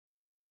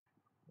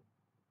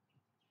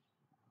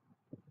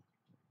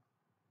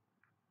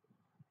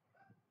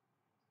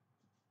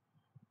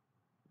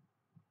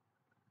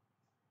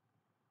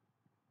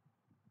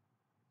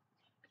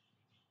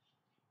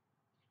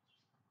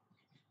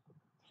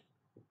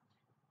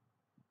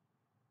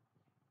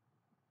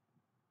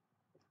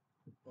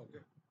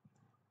Okay,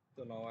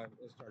 so now I'm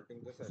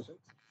starting the session.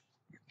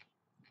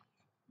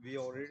 We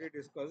already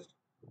discussed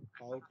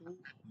how to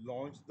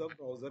launch the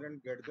browser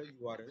and get the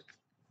URL,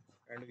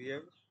 and we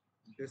have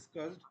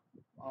discussed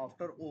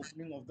after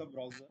opening of the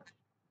browser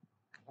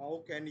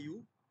how can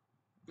you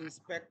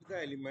inspect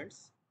the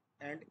elements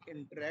and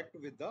interact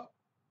with the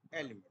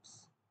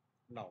elements.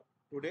 Now,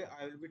 today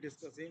I will be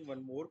discussing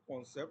one more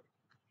concept,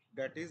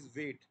 that is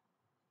wait.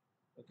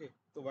 Okay,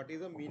 so what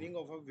is the meaning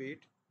of a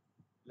wait?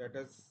 Let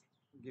us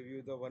give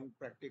you the one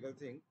practical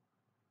thing.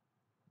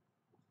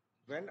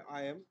 When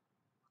I am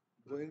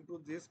going to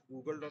this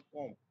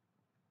google.com,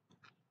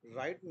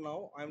 right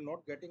now I'm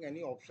not getting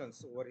any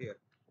options over here,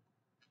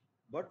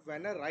 but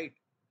when I write,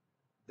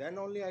 then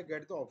only I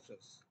get the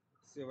options.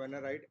 Say when I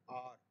write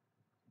R,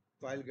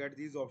 so I'll get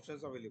these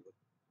options available.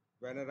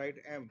 When I write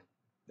M,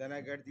 then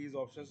I get these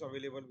options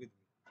available with me.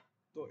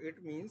 So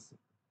it means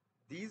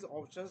these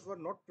options were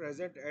not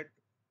present at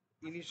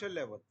initial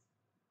level,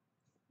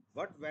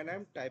 but when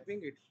I'm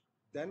typing it,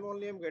 then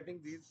only I'm getting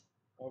these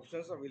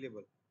options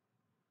available.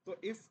 So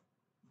if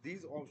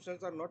these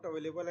options are not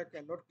available, I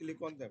cannot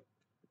click on them.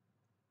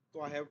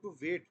 So I have to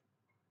wait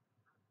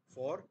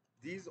for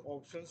these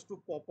options to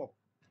pop up.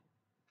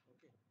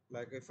 Okay,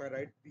 like if I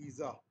write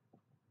pizza,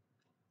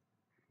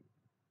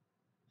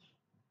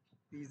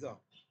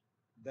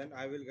 then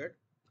I will get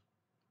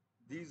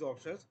these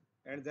options,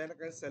 and then I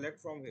can select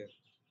from here.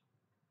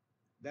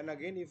 Then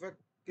again, if I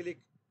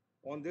click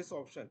on this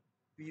option,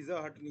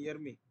 Pizza Hut near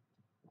me,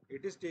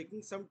 it is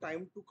taking some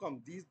time to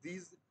come.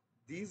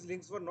 These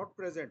links were not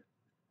present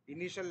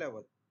initial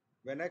level.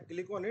 When I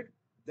click on it,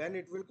 then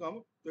it will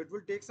come. So it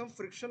will take some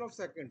friction of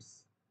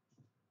seconds.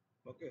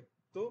 Okay,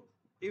 so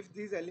if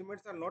these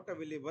elements are not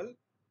available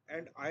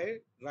and I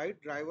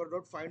write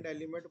driver.find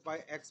element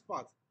by X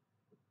path,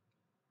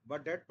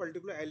 but that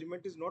particular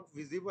element is not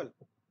visible,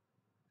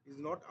 is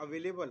not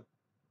available,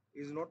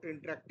 is not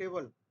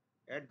interactable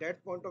at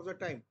that point of the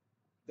time,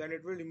 then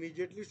it will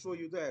immediately show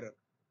you the error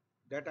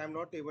that I am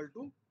not able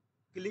to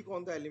click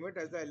on the element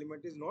as the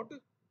element is not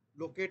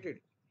located.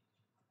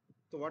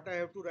 So what I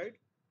have to write?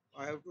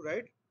 I have to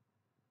write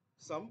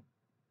some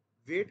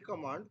wait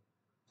command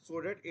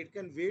so that it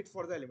can wait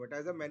for the element.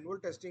 As a manual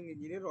testing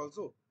engineer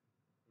also,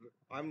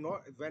 I'm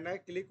not, when I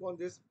click on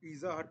this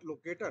Pizza Hut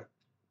locator,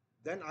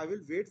 then I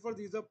will wait for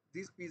these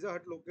Pizza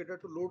Hut locator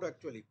to load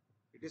actually.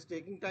 It is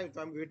taking time,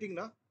 so I'm waiting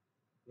now,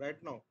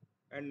 right now.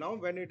 And now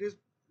when it is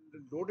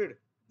loaded,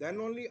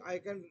 then only I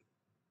can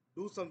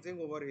do something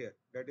over here.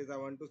 That is, I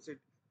want to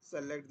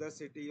select the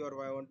city,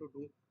 or I want to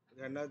do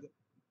another.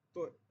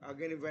 So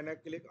again, when I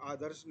click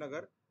Adarsh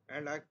Nagar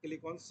and I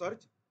click on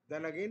search,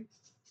 then again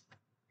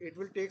it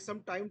will take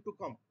some time to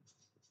come.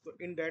 So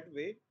in that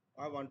way,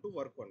 I want to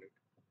work on it.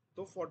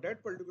 So for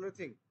that particular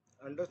thing,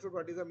 understood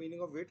what is the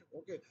meaning of wait?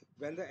 Okay,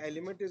 when the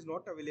element is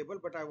not available,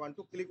 but I want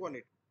to click on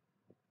it,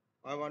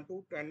 I want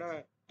to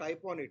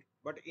type on it,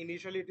 but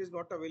initially it is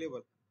not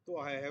available. So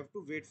I have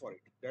to wait for it.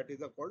 That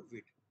is called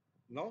wait.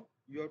 Now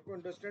you have to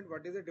understand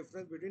what is the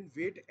difference between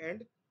wait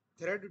and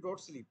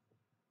thread.sleep.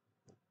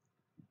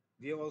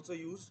 We have also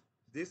used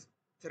this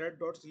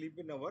thread.sleep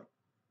in our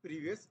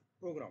previous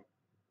program.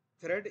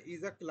 Thread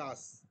is a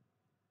class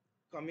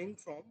coming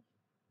from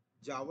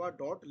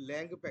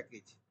java.lang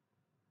package,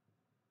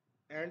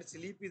 and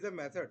sleep is a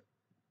method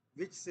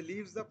which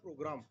sleeps the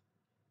program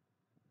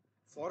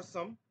for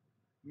some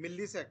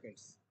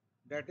milliseconds.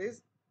 That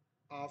is,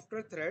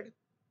 after thread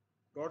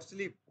dot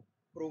sleep,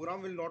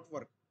 program will not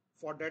work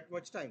for that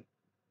much time.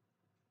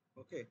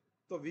 Okay,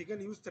 so we can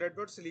use thread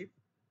dot sleep,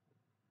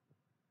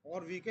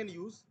 or we can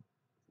use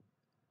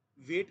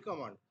wait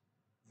command.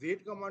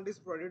 Wait command is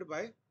provided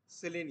by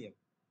Selenium.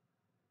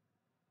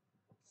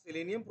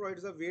 Selenium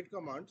provides a wait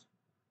command,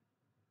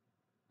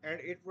 and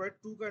it provides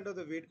two kinds of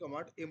the wait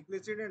command,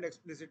 implicit and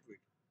explicit wait.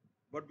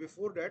 But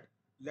before that,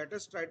 let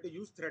us try to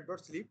use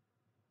thread.sleep,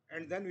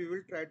 and then we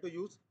will try to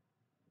use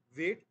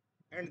wait,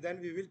 and then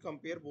we will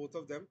compare both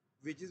of them,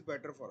 which is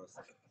better for us.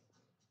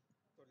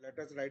 So let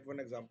us write one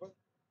example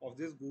of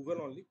this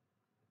Google only.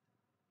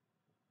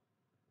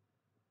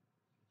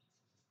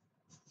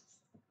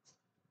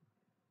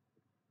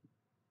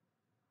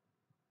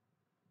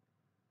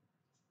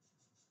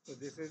 So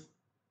this is,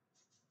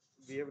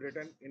 we have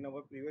written in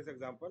our previous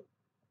example,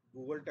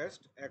 Google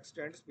test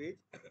extends page.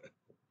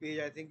 Page,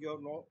 I think you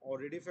are now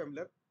already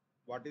familiar.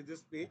 What is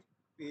this page?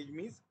 Page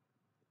means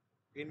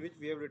in which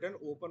we have written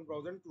open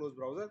browser and close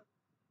browser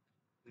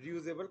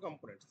reusable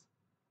components.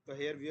 So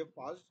here we have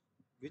passed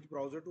which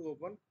browser to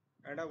open,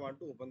 and I want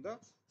to open the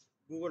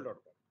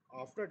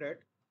google.com. After that,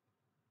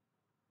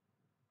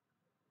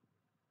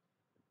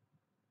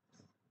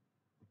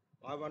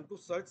 I want to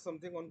search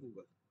something on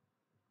Google.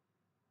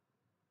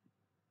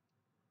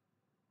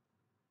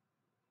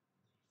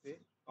 See,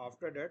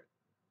 after that,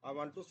 I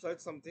want to search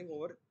something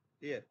over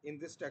here in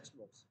this text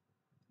box.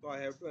 So I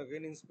have to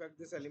again inspect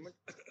this element.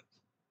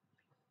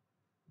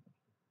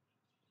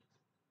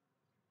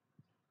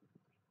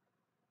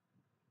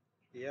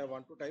 Here I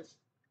want to type,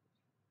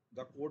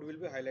 the code will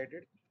be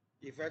highlighted.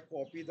 If I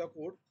copy the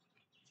code,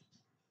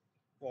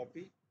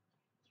 copy,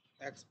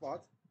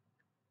 XPath,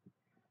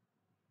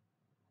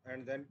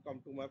 and then come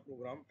to my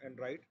program and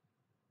write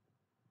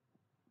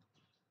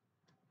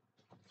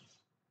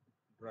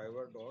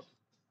driver dot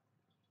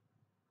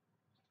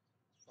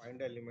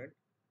find element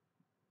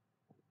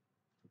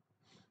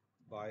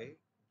by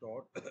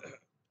dot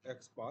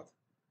XPath,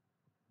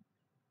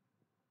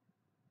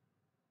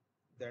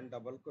 then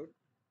double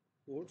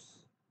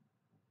quotes,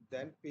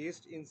 then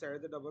paste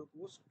inside the double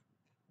quotes,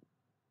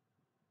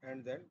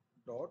 and then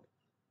dot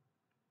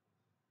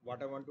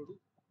what I want to do,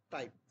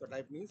 type. The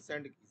type means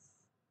send keys.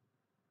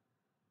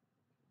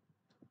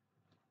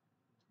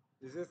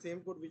 This is the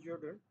same code which you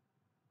have done.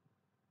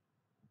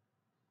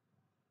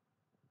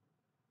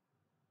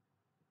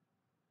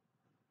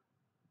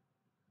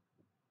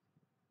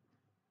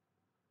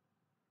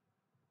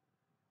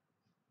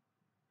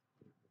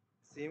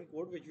 Same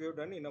code which we have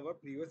done in our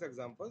previous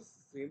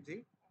examples. Same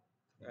thing.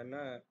 And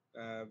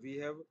we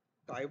have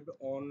typed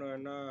on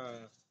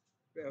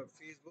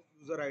Facebook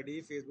user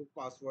ID, Facebook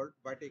password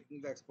by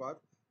taking the XPath.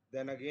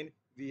 Then again,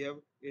 we have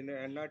in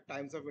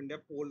Times of India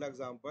poll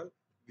example,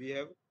 we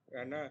have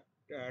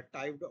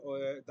typed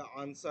the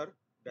answer,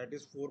 that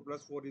is 4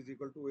 plus 4 is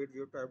equal to 8. We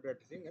have typed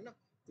everything. And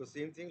the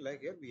same thing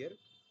like here, we are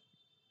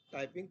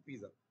typing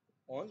pizza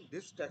on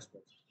this text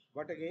box.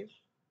 But again,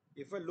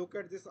 if I look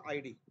at this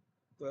ID,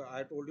 so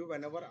I told you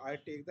whenever I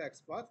take the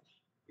XPath,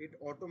 it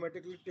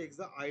automatically takes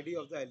the ID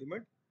of the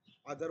element.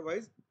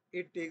 Otherwise,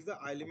 it takes the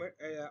element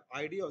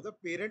ID of the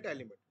parent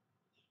element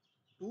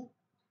to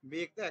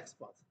make the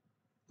XPath.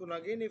 So now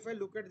again, if I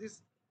look at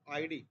this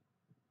ID,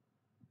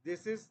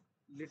 this is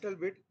little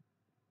bit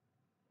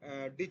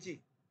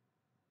ditchy,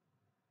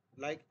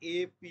 like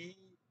A, P,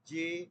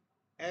 J,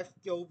 F,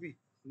 Q, B,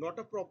 not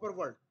a proper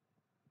word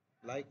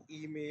like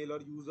email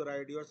or user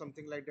ID or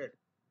something like that.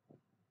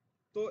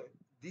 So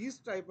these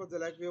type of the,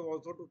 like we have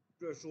also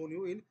shown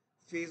you in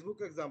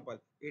Facebook example,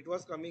 it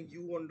was coming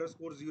u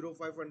underscore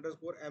 05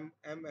 underscore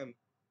mm.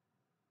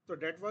 So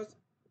that was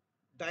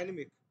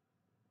dynamic.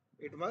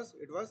 It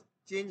was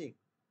changing.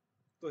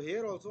 So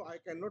here also I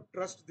cannot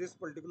trust this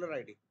particular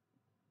ID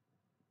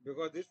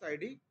because this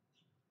ID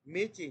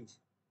may change.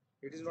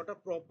 It is not a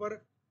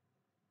proper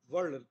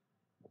word.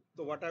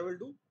 So what I will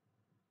do,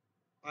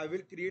 I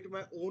will create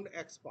my own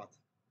XPath.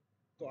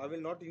 So I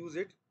will not use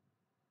it.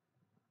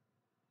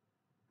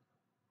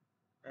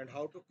 And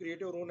how to create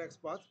your own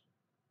XPath?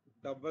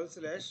 Double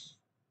slash,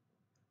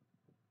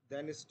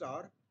 then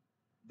star,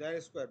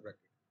 then square bracket.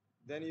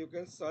 Then you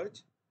can search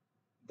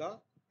the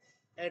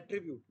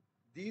attribute.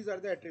 These are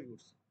the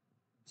attributes: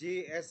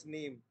 JS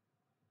name,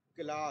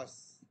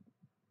 class,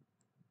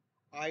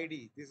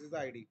 ID. This is the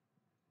ID.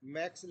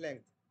 Max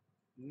length,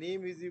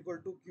 name is equal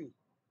to Q.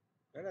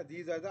 And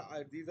these are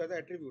the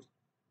attributes.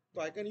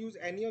 So I can use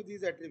any of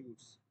these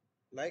attributes.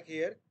 Like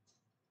here,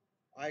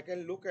 I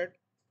can look at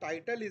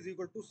title is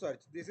equal to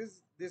search. This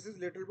is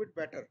little bit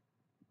better.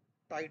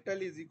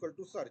 Title is equal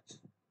to search,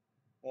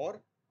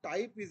 or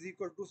type is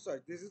equal to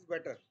search. This is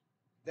better.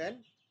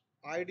 Then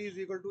ID is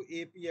equal to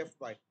APF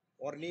by,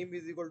 or name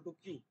is equal to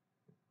Q,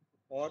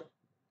 or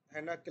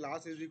and a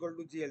class is equal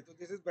to GL. So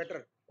this is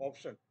better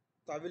option.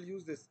 So I will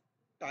use this.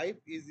 Type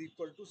is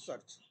equal to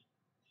search.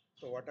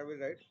 So what I will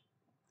write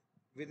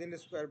within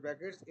square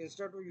brackets,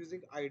 instead of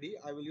using ID,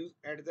 I will use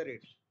at the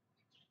rate.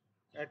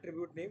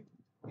 Attribute name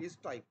is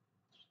type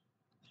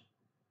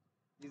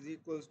is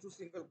equals to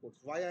single quotes.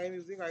 Why I am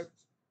using I,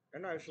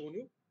 and I have shown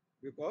you,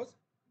 because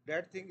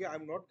that thing I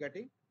am not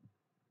getting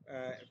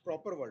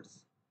proper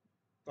words.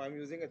 So I am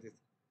using this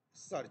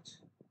search.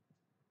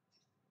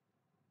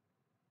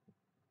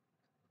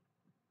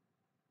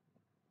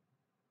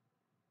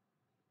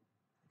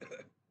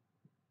 Okay.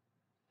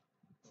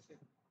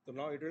 So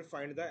now it will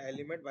find the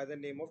element by the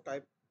name of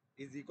type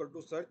is equal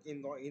to search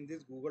in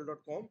this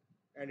google.com,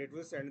 and it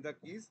will send the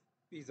keys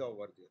pizza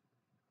over there.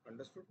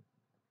 Understood?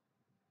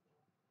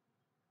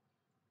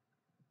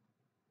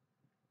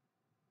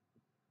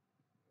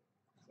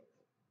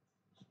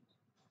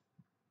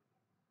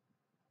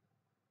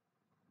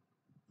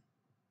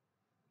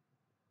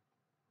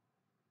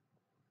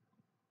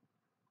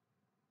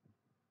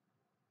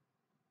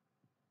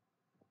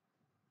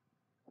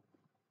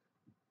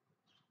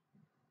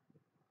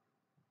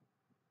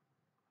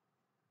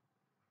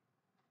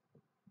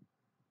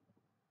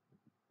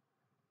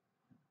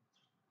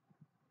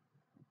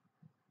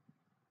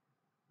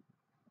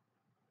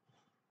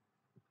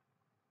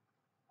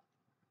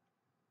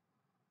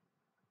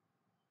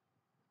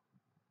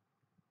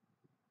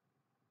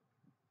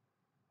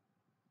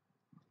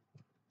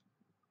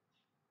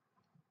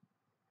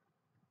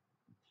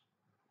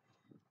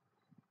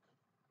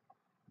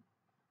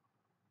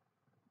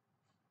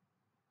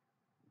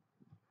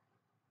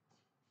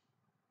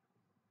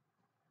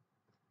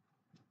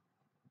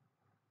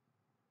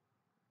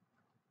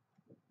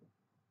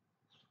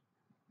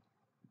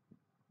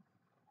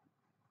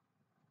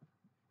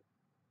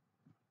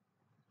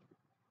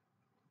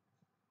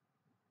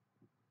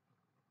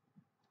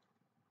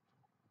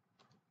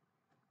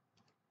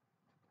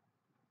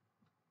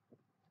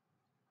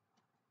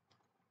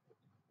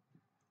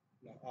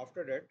 Now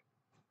after that,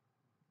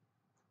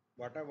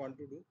 what I want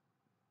to do,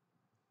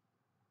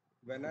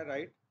 when I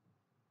write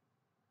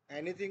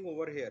anything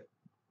over here,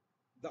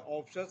 the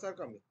options are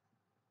coming.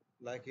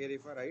 Like here,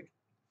 if I write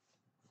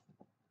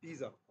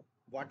pizza,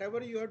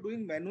 whatever you are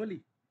doing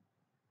manually,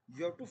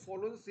 you have to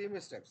follow the same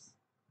steps.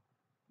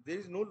 There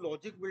is no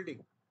logic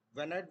building.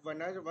 When I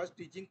was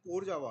teaching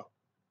core Java,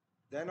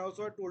 then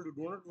also I told you,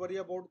 do not worry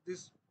about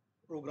this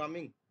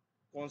programming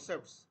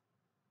concepts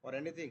or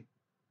anything.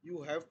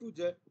 You have to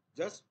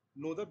just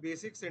know the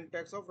basic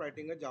syntax of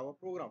writing a Java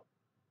program.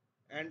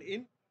 And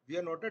in we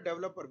are not a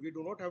developer. We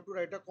do not have to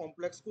write a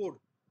complex code.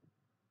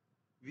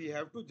 We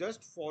have to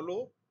just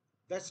follow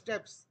the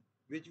steps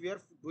which we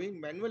are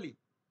doing manually.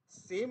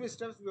 Same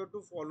steps we have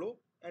to follow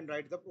and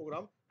write the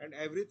program, and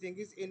everything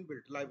is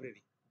inbuilt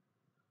library.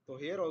 So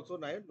here also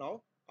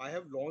now I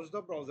have launched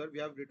the browser. We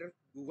have written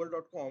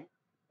google.com,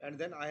 and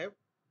then I have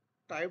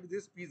typed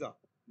this pizza.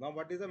 Now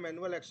what is the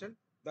manual action?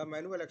 The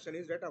manual action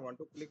is that I want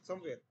to click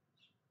somewhere.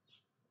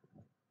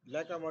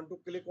 Like I want to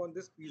click on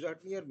this Pizza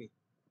Hut near me.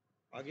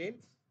 Again,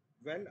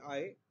 when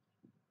I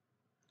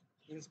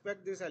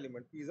inspect this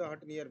element, Pizza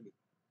Hut near me,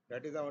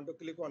 that is I want to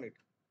click on it.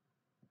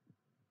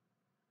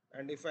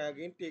 And if I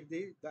again take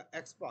the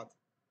X path,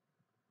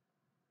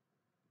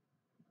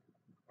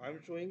 I am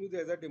showing you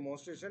as a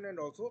demonstration and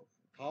also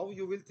how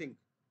you will think.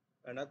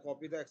 And I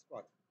copy the X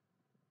path.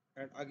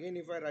 And again,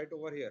 if I write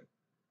over here,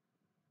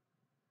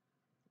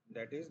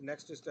 that is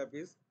next step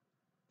is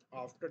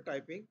after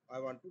typing, I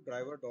want to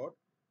driver dot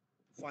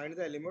find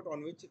the element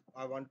on which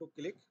I want to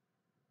click.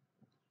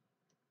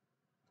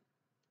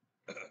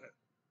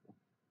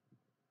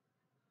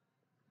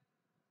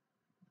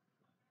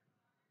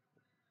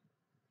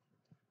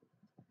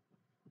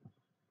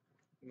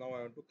 Now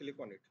I want to click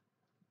on it.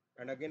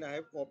 And again, I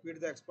have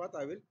copied the X path.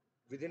 I will,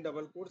 within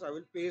double quotes, I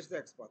will paste the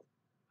X path.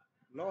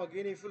 Now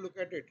again, if you look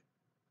at it,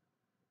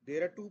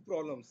 there are two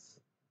problems.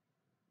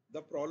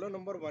 The problem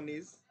number one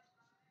is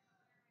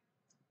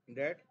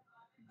that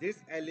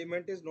this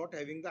element is not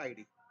having the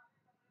ID.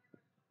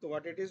 So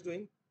what it is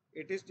doing,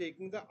 it is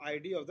taking the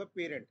ID of the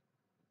parent.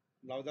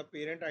 Now the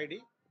parent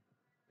ID,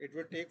 it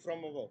will take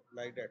from above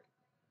like that.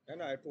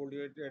 And I told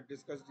you, it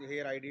discussed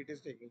here ID, it is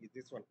taking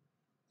this one,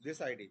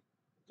 this ID.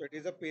 So it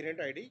is a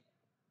parent ID.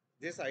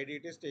 This ID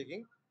it is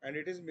taking, and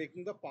it is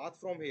making the path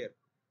from here.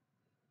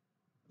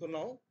 So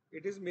now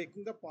it is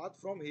making the path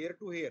from here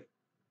to here.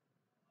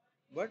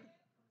 But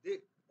they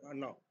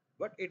now,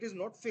 but it is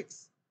not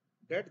fixed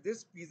that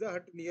this Pizza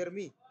Hut near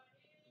me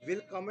will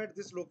come at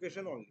this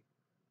location only.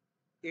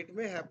 It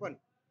may happen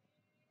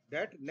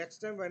that next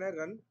time when I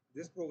run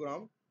this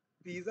program,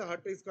 Pizza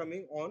Hut is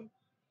coming on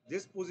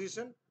this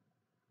position,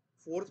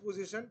 fourth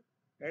position,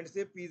 and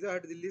say Pizza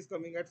Hut Delhi is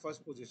coming at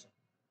first position.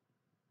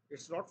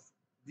 It's not,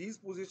 these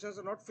positions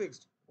are not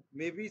fixed.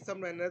 Maybe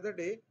some another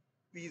day,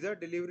 pizza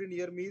delivery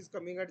near me is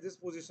coming at this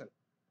position.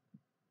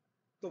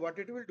 So what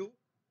it will do,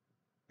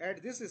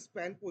 at this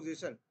span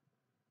position,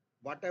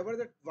 whatever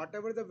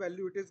the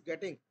value it is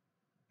getting,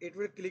 it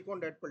will click on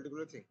that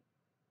particular thing.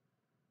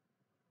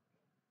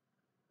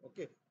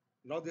 Okay.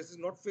 Now this is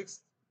not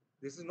fixed.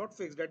 This is not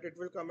fixed that it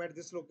will come at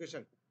this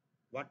location.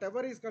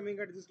 Whatever is coming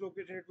at this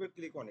location, it will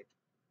click on it.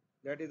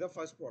 That is the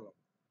first problem.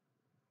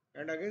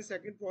 And again,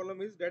 second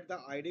problem is that the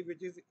ID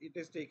which is it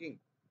is taking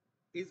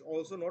is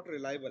also not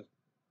reliable.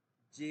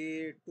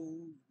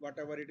 J2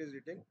 whatever it is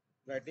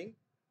writing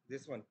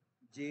this one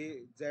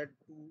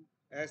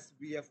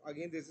JZ2SBF,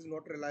 again this is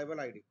not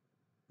reliable ID.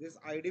 This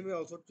ID may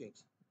also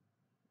change.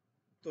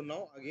 So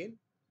now again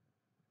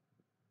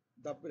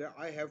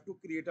I have to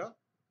create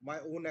my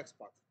own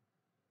XPath.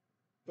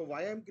 So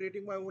why I'm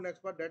creating my own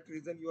XPath, that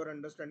reason you are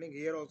understanding.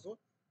 Here also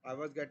I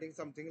was getting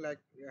something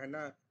like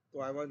Hannah, so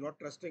I was not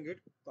trusting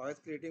it, so I was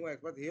creating my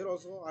XPath. Here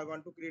also I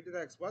want to create the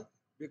XPath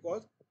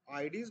because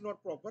ID is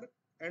not proper.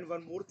 And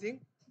one more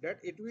thing, that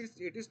it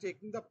is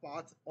taking the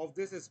path of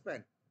this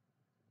span,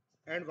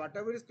 and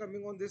whatever is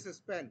coming on this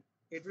span,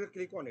 it will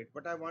click on it.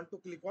 But I want to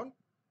click on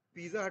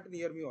Pizza Hut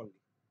near me only.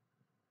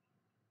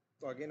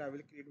 So again I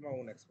will create my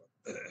own XPath.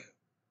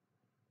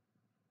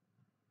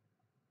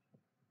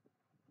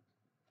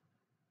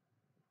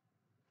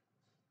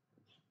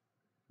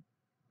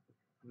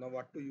 Now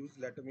what to use,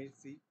 let me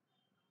see.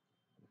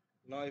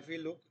 Now if we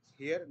look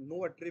here,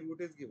 no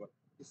attribute is given.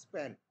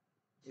 Span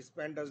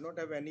does not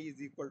have any is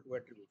equal to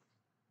attribute.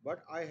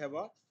 But I have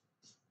a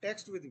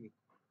text with me.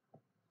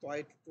 So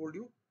I told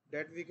you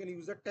that we can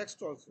use a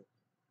text also.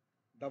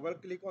 Double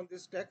click on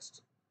this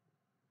text,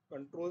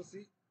 Control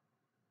C.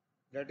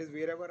 That is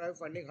wherever I am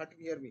finding hut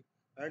near me.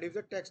 And if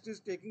the text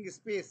is taking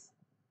space,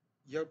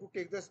 you have to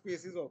take the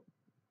spaces off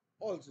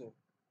also.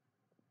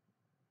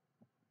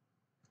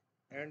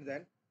 And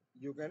then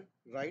you can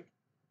write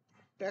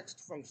text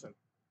function.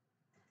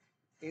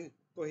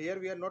 So here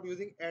we are not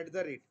using at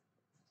the rate.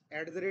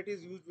 At the rate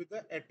is used with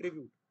the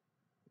attribute.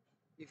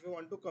 If you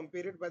want to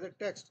compare it by the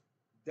text,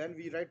 then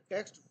we write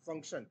text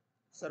function,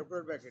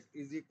 circular bracket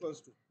is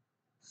equals to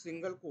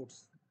single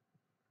quotes,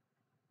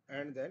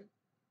 and then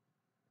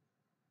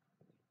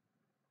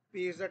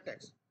paste the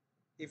text.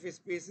 If a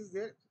space is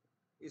there,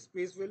 a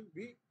space will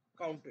be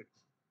counted.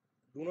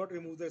 Do not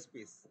remove the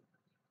space.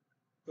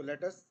 So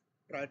let us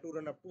try to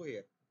run up to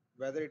here,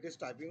 whether it is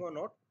typing or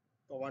not.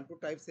 So I want to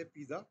type say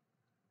pizza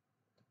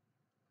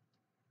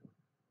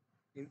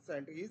in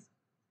keys,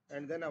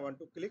 and then I want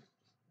to click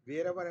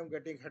wherever I am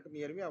getting hut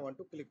near me. I want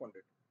to click on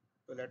it.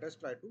 So let us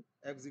try to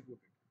execute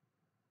it.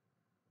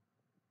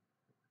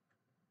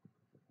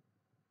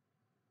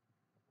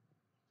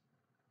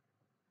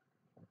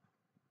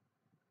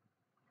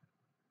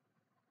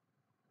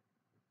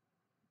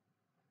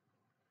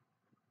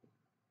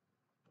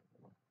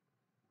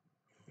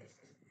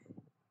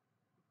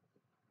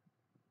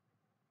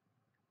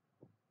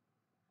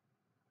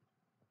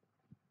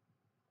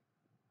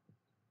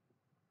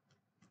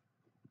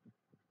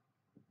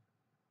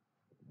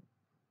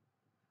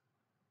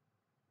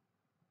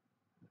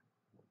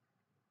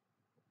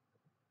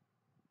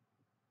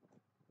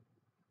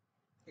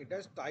 It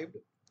has typed,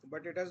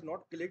 but it has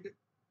not clicked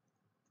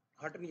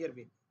hut near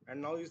me. And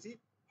now you see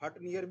hut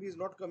near me is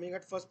not coming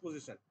at first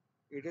position.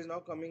 It is now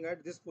coming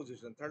at this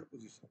position, third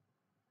position.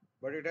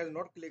 But it has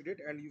not clicked it,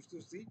 and you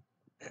to see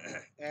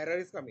error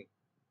is coming.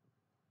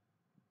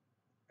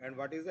 And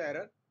what is the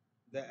error?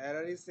 The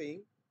error is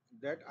saying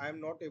that I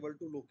am not able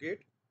to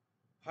locate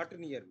hut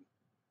near me.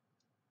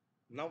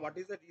 Now what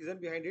is the reason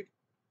behind it?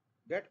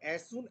 That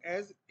as soon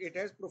as it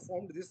has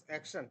performed this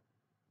action,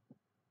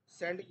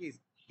 send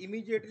keys,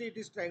 immediately it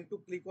is trying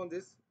to click on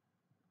this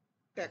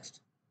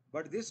text.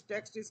 But this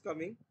text is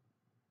coming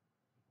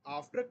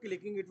after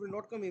clicking. It will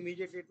not come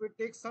immediately. It will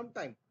take some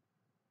time,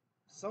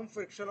 some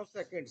fraction of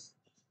seconds,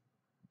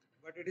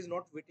 but it is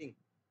not waiting.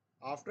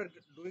 After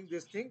doing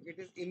this thing, it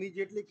is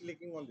immediately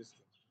clicking on this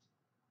thing.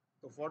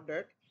 So for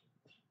that,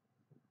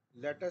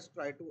 let us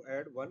try to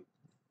add one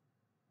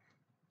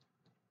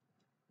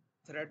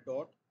thread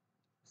dot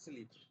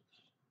sleep,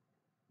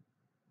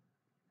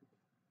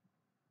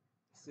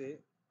 say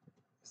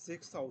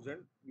 6000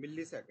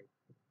 millisecond.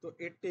 So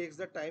it takes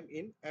the time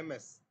in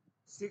ms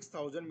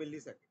 6000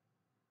 millisecond.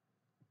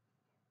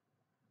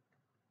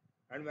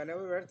 And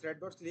whenever we add thread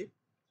dot sleep,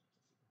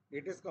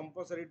 it is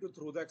compulsory to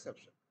throw the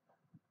exception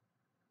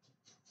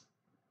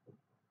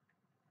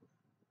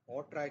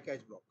or try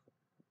catch block.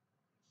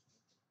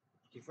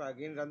 If I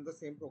again run the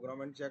same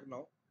program and check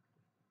now,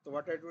 so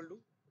what it will do,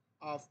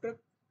 after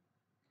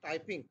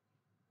typing,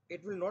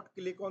 it will not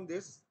click on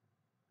this.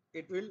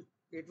 It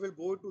will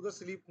go to the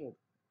sleep mode,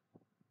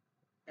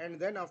 and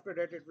then after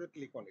that it will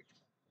click on it.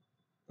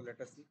 So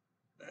let us see.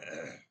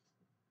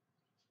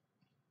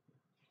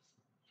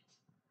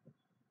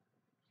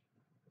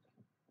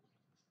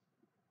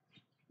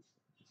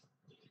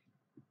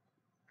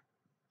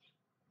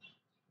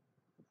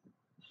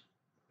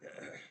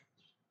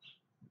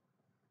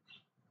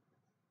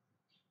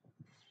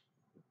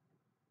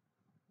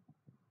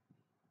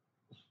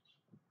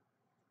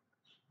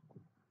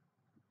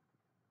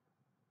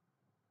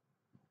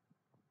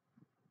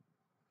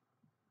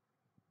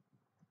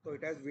 So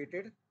it has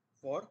waited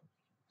for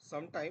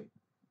some time,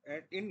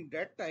 and in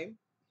that time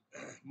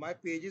my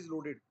page is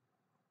loaded,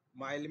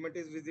 my element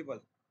is visible,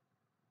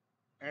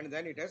 and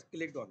then it has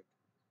clicked on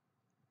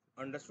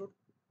it. Understood?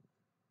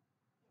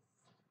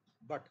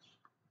 But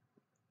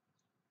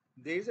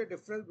there is a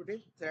difference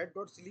between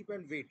thread.sleep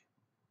and wait.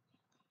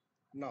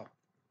 Now,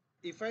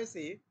 if I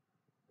say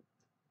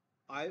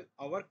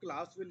our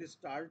class will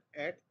start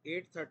at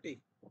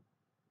 8:30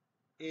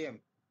 a.m.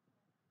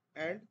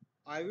 and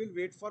I will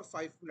wait for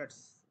 5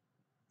 minutes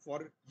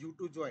for you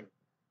to join.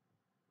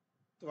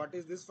 So what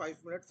is this 5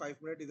 minute? 5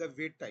 minute is a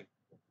wait time.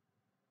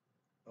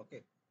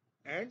 Okay.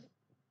 And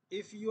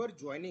if you are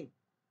joining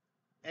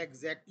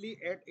exactly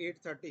at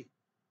 8:30,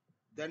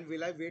 then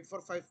will I wait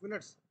for 5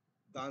 minutes?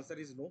 The answer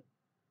is no.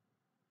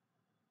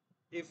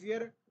 If you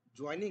are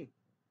joining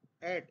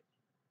at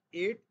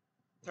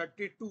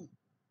 8:32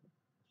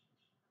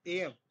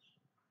 a.m.,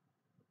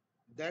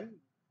 then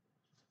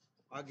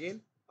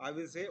again I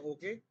will say,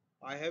 okay,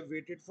 I have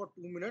waited for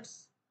 2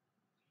 minutes.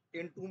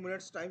 In 2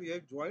 minutes time you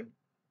have joined.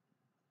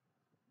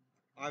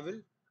 I will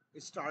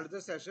start the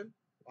session.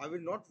 I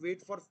will not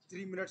wait for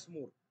 3 minutes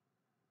more.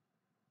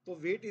 So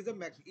wait is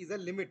a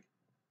limit,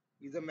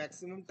 is a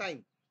maximum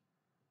time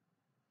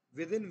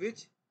within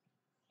which,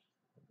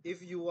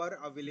 if you are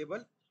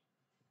available,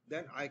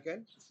 then I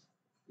can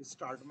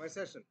start my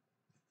session.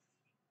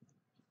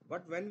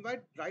 But when I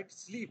write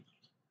sleep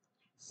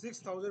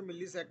 6000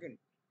 millisecond,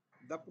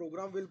 the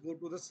program will go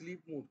to the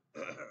sleep mode.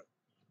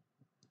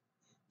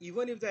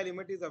 Even if the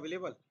element is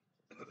available,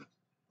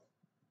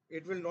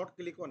 it will not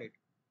click on it.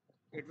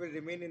 It will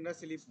remain in a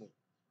sleep mode.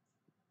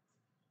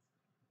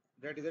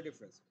 That is the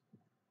difference.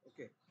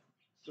 Okay.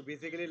 So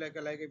basically, like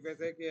if I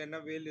say Anna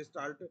will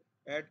start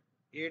at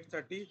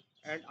 8:30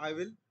 and I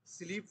will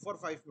sleep for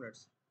 5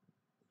 minutes,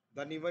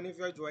 then even if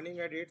you are joining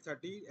at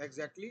 8:30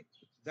 exactly,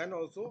 then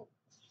also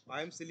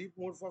I am sleep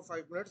mode for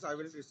 5 minutes. I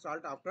will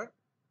start after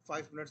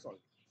 5 minutes only.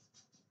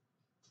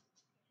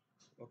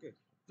 Okay,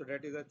 so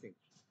that is the thing.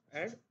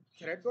 And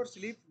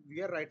thread.sleep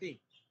we are writing,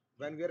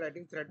 when we are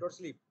writing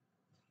thread.sleep,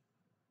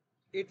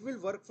 it will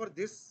work for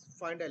this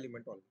find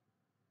element only.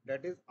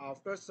 That is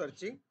after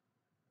searching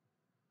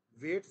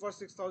wait for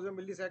 6000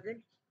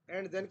 milliseconds,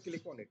 and then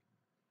click on it.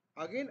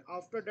 Again,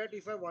 after that,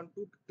 if I want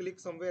to click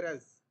somewhere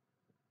else,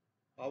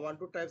 I want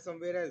to type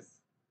somewhere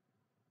else,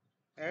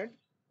 and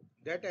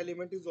that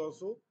element is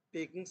also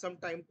taking some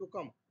time to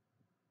come,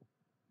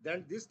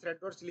 then this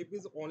thread.sleep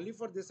is only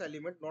for this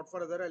element, not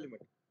for other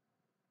element.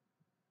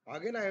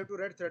 Again, I have to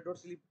write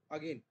thread.sleep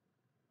again.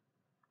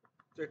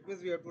 So it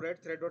means we have to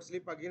write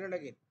thread.sleep again and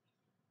again,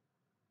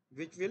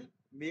 which will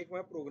make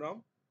my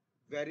program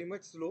very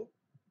much slow,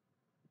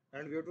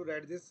 and we have to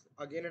write this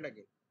again and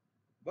again.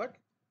 But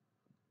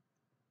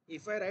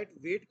if I write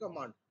wait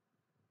command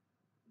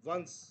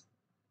once,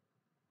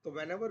 so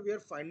whenever we are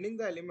finding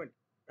the element,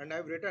 and I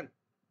have written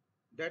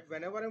that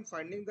whenever I am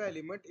finding the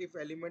element, if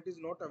element is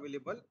not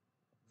available,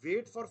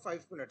 wait for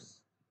 5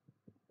 minutes.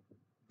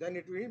 Then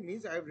it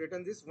means I have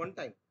written this one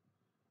time.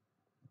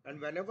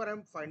 And whenever I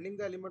am finding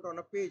the element on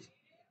a page,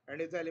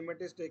 and if the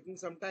element is taking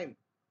some time,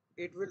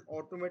 it will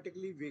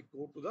automatically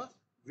go to the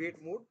wait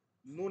mode.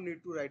 No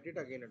need to write it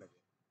again and again.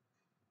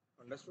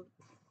 Understood?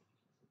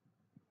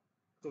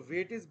 So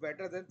wait is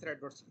better than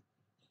thread.sleep.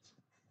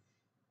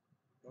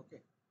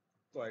 Okay.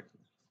 So I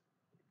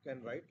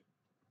can write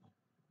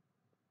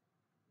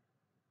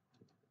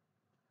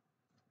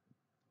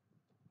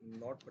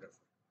not prefer.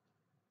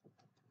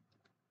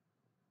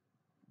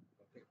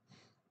 Okay.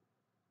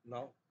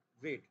 Now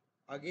wait.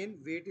 Again,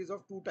 wait is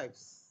of two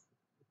types.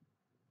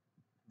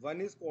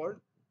 One is called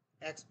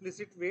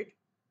explicit wait,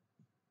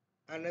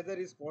 another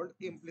is called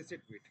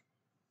implicit wait.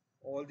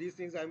 All these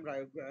things I'm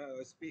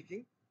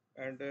speaking,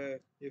 and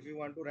if you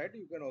want to write,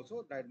 you can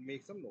also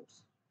make some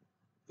notes.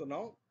 So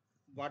now,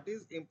 what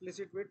is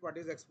implicit wait, what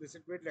is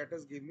explicit wait? Let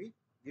us give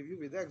you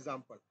with the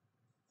example.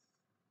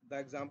 The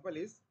example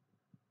is,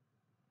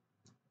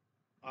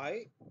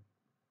 I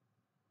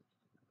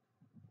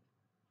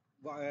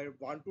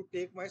want to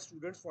take my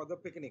students for the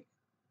picnic,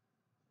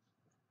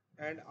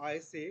 and I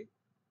say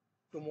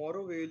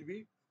tomorrow we will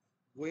be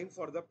going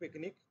for the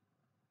picnic,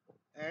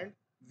 and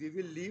we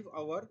will leave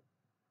our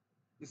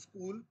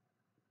school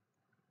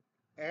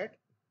at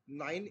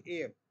 9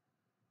 a.m.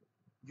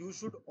 You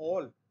should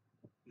all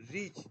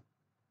reach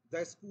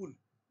the school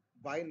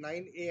by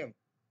 9 a.m.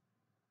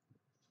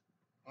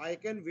 I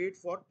can wait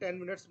for 10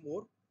 minutes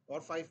more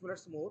or 5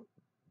 minutes more.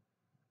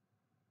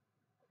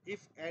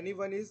 If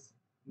anyone is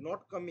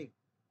not coming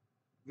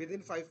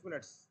within 5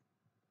 minutes,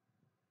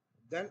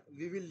 then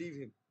we will leave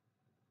him.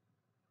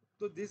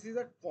 So this is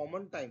a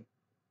common time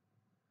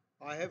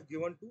I have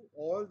given to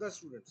all the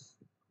students.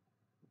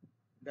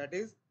 That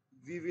is,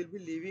 we will be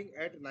leaving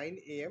at 9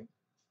 a.m.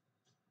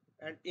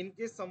 and in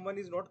case someone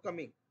is not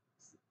coming,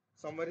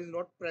 someone is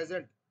not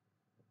present,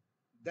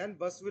 then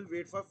bus will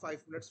wait for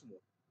 5 minutes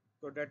more.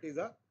 So that is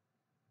a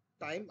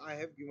time I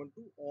have given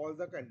to all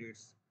the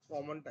candidates,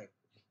 common time.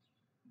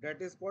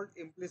 That is called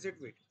implicit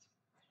wait.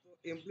 So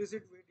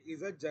implicit wait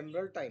is a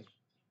general time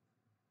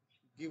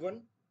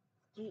given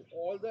to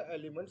all the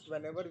elements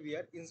whenever we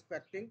are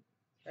inspecting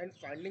and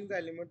finding the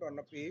element on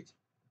a page.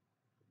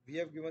 We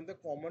have given the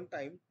common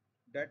time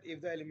that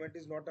if the element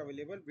is not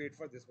available, wait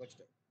for this much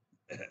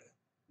time.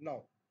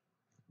 Now,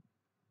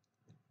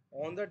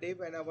 on the day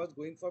when I was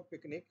going for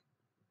picnic,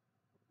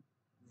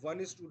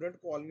 one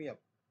student called me up.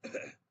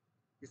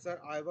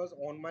 Sir, I was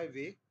on my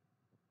way,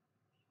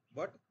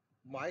 but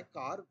my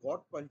car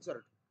got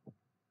punctured,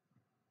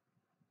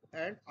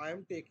 and I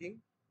am taking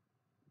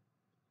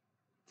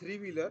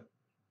three-wheeler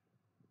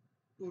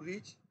to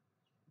reach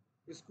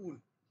school,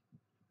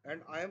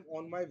 and I am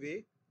on my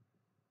way.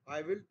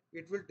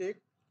 It will take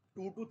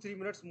 2 to 3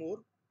 minutes more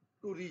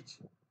to reach.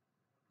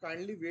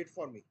 Kindly wait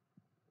for me.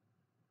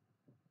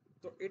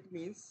 So it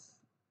means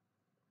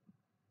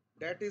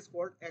that is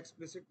called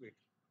explicit wait.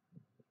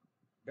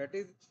 That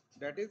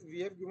is we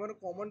have given a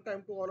common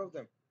time to all of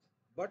them.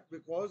 But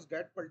because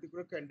that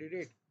particular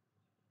candidate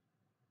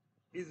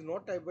is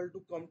not able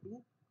to come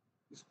to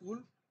school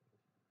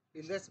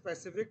in the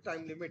specific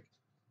time limit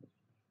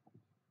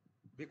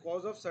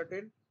because of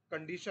certain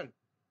condition,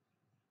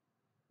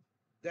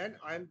 then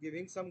I am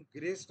giving some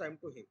grace time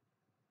to him.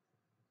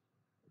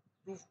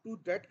 To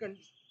that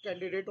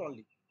candidate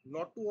only,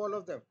 not to all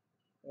of them.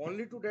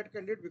 Only to that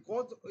candidate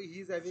because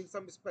he is having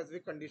some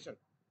specific condition.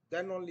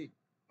 Then only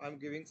I am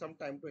giving some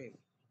time to him.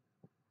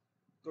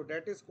 So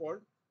that is called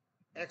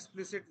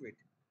explicit wait.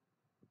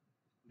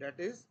 That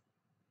is,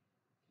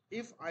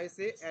 if I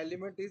say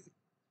element is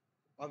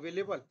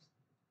available,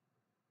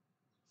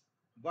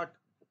 but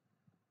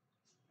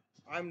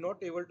I am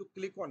not able to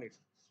click on it,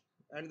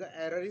 and the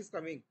error is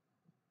coming,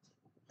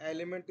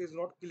 element is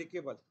not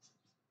clickable,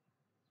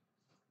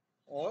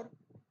 or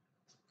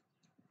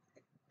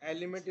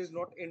element is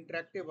not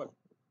interactable.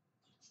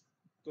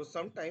 So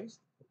sometimes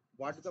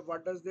what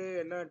does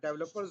the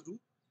developers do,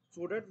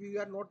 so that we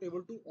are not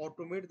able to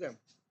automate them?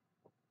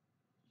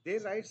 They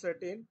write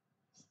certain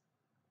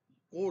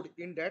code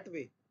in that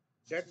way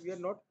that we are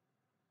not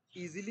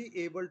easily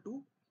able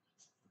to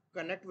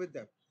connect with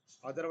them.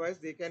 Otherwise,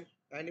 they can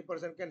any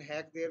person can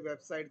hack their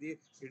website.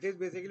 It is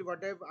basically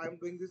what I'm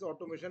doing this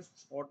automation.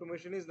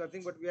 Automation is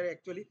nothing but we are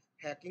actually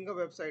hacking a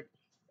website,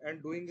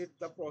 and doing it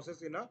the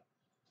process in a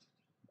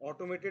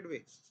automated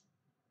way.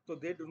 So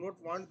they do not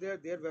want their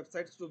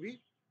websites to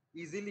be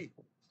easily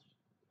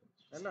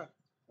and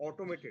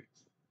automated.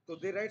 So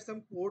they write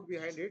some code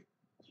behind it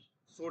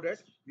so that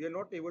we are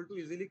not able to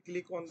easily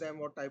click on them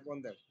or type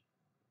on them.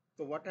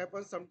 So what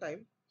happens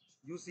sometime,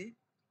 you see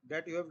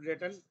that you have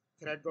written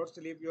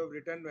thread.sleep, you have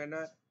written when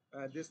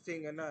this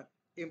thing and a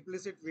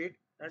implicit wait,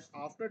 and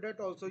after that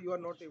also you are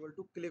not able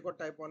to click or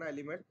type on an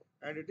element,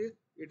 and it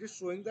is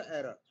showing the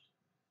error.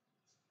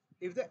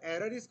 If the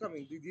error is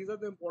coming, these are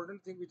the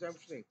important things which I am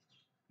saying.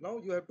 Now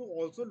you have to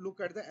also look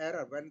at the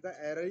error when the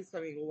error is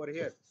coming over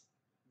here.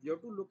 You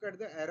have to look at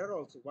the error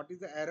also. What is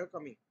the error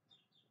coming?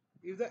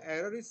 If the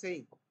error is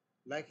saying,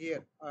 like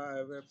here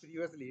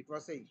previously it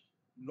was saying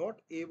not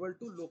able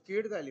to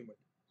locate the element.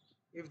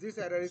 If this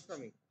error is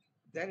coming,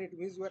 then it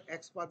means your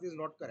XPath is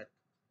not correct,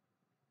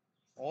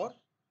 or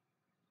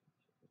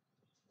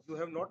you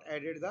have not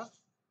added the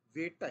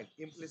wait time,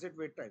 implicit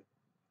wait time.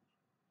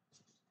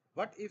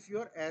 But if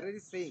your error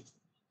is saying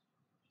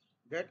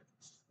that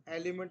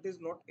element is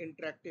not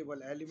interactable,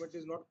 element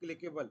is not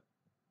clickable,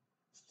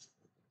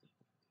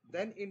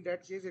 then in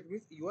that case it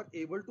means you are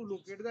able to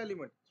locate the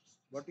element,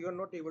 but you are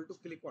not able to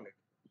click on it.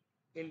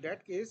 In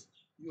that case,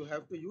 you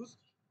have to use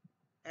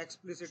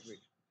explicit wait.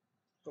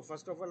 So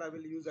first of all, I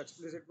will use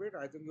explicit wait.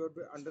 I think you have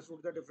understood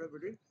the difference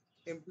between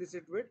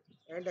implicit wait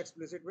and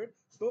explicit wait.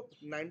 So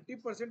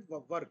 90%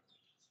 work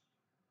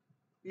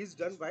is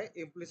done by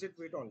implicit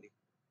wait only.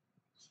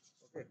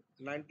 Okay,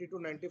 90 to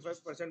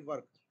 95%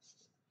 work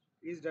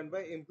is done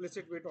by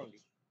implicit wait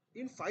only.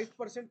 In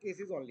 5%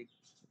 cases only,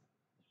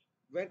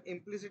 when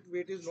implicit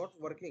wait is not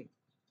working,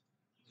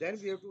 then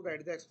we have to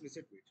write the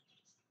explicit wait.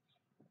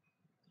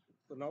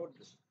 So now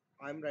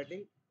I am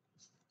writing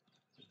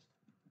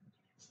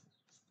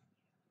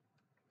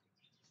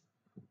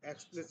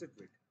explicit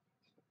wait.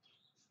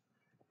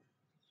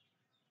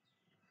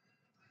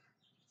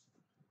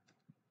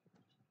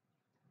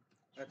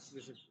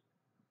 Explicit.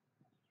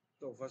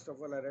 So first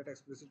of all, I write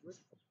explicit wait.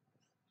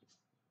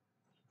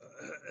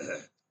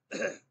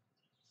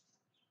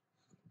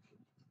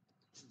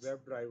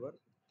 WebDriver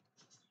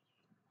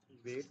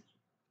wait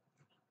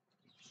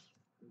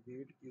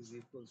is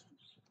equals to,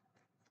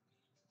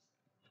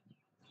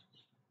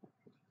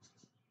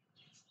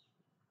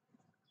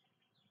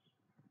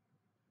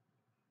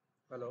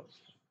 hello.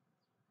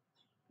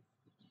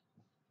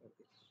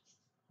 Okay.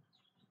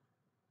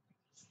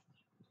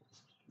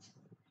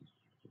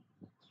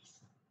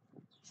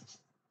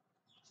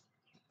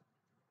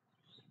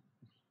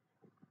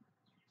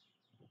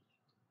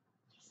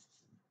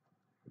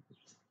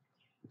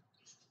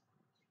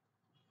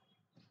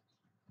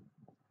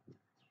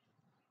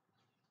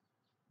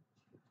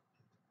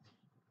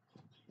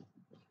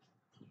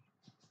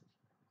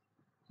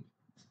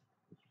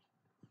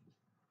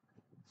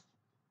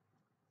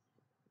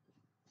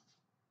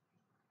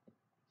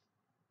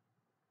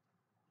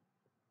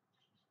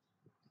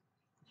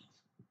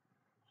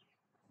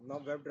 Now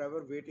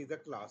WebDriver wait is a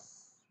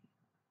class.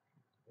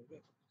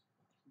 Okay.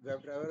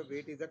 WebDriver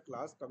wait is a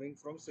class coming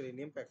from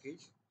Selenium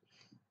package.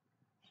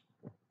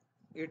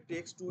 It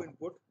takes two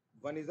input.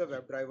 One is a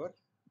WebDriver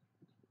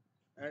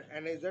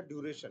and is a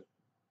duration.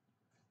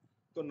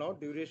 So now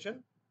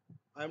duration,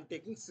 I am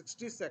taking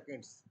 60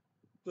 seconds.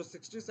 So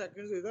 60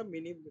 seconds is a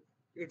minimum.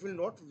 It will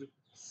not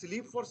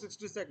sleep for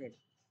 60 seconds.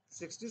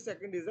 60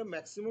 seconds is the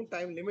maximum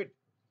time limit.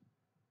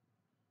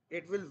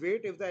 It will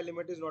wait if the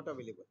element is not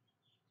available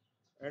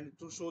and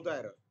to show the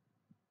error.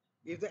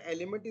 If the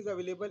element is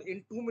available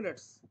in 2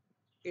 minutes,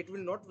 it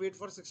will not wait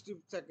for 60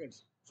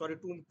 seconds. Sorry,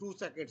 2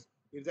 seconds.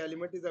 If the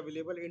element is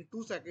available in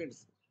 2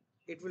 seconds,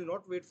 it will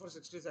not wait for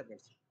 60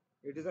 seconds.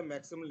 It is a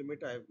maximum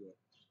limit I have given.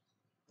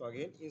 So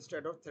again,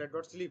 instead of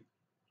thread.sleep,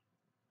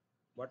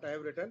 what I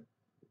have written,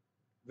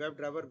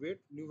 WebDriver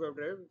wait, new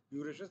WebDriver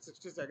duration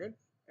 60 seconds,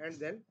 and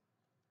then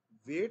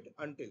wait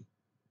until.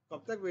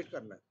 कब तक wait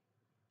करना है?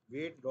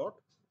 Wait dot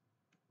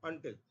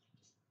until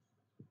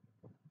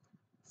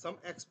some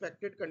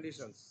expected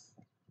conditions.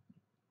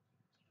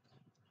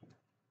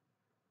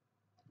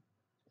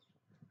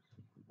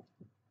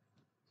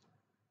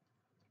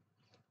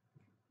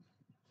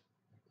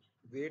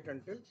 Wait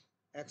until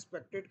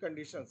expected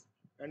conditions,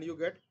 and you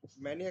get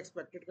many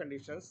expected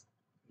conditions.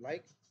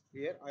 Like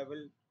here I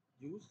will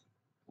use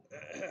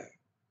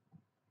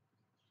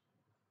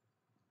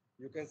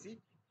you can see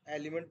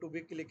element to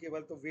be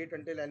clickable, so wait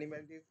until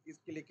element is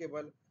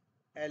clickable,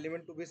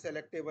 element to be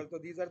selectable. So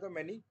these are the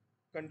many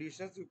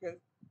conditions you can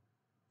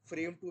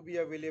frame to be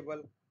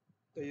available.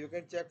 So you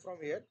can check from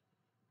here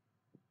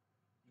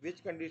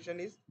which condition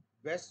is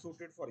best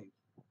suited for you.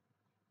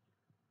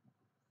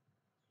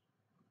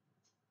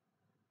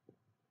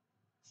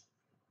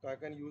 So I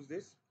can use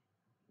this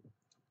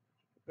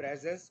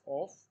presence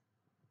of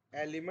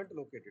element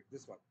located,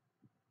 this one.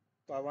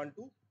 So I want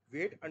to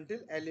wait until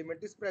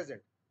element is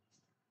present,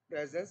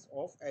 presence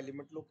of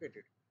element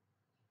located.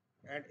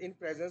 And in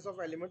presence of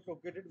element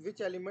located,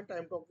 which element I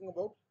am talking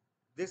about?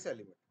 This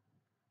element.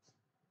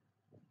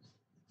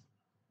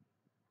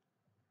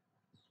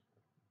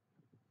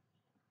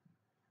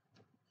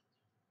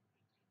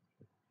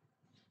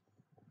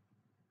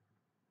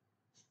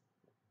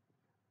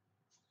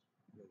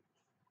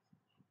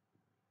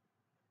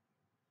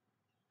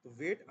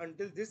 wait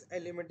until this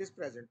element is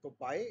present. So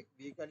by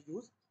we can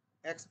use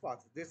X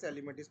path, this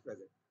element is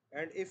present,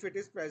 and if it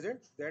is present,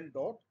 then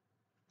dot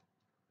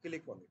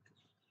click on it.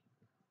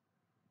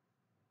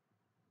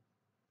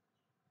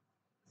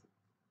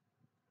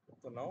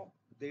 So now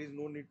there is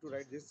no need to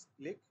write this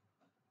click.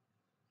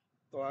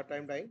 So our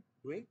time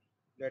doing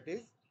that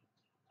is,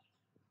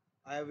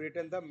 I have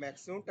written the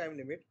maximum time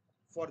limit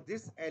for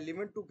this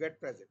element to get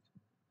present.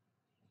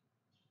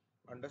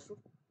 Understood?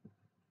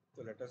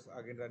 So let us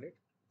again run it.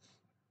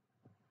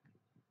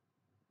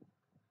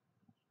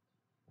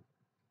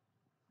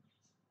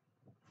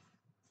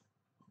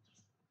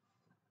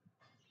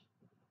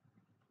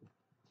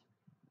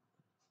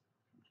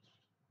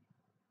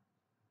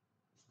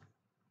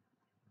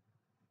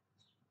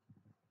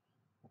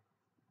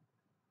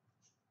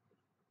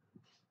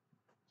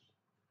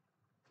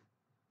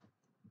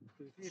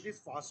 So you see, it is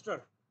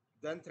faster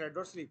than thread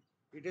or sleep.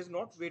 It is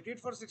not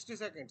waited for 60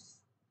 seconds.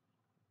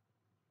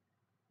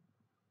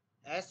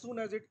 As soon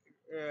as it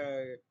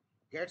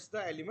gets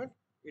the element,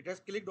 it has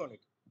clicked on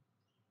it.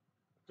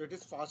 So it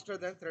is faster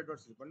than thread or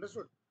sleep.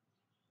 Understood?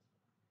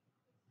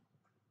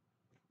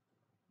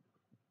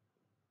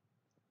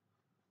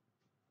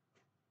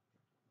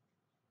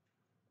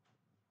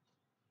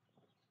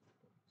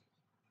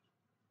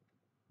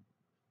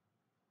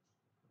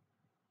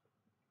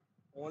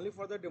 Only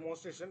for the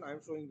demonstration, I am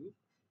showing you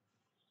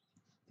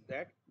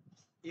that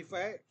if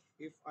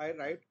I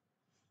write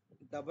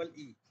double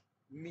E,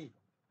 me,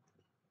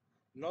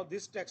 now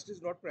this text is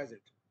not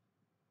present.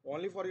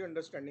 Only for your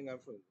understanding, I am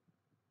showing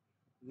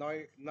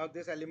you. Now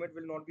this element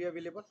will not be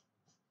available.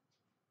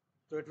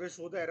 So it will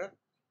show the error,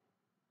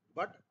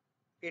 but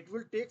it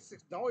will take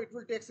now it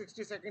will take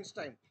 60 seconds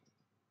time,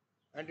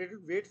 and it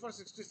will wait for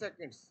 60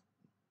 seconds,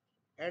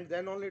 and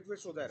then only it will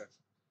show the error.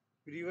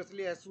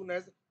 Previously, as soon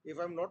as if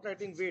I'm not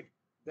writing wait,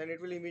 then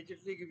it will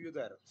immediately give you the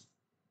error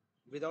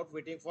without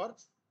waiting for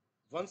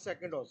 1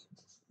 second also.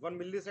 1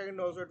 millisecond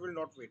also it will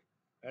not wait,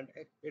 and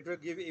it will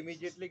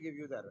immediately give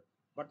you the error.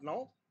 But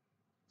now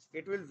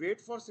it will wait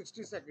for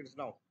 60 seconds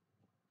now,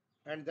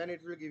 and then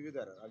it will give you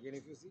the error. Again,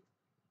 if you see,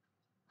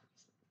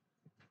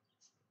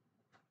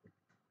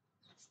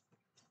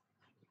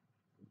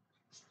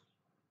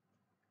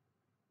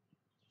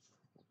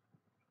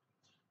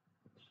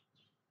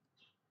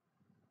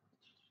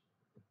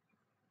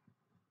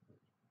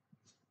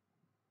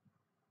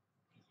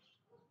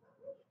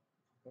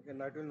 okay,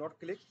 now it will not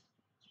click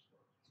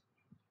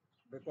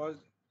because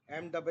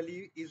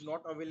MEE is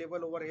not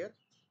available over here.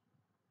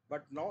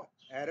 But now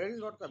error is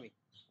not coming.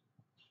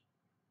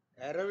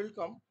 Error will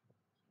come,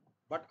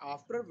 but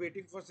after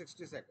waiting for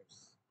 60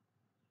 seconds.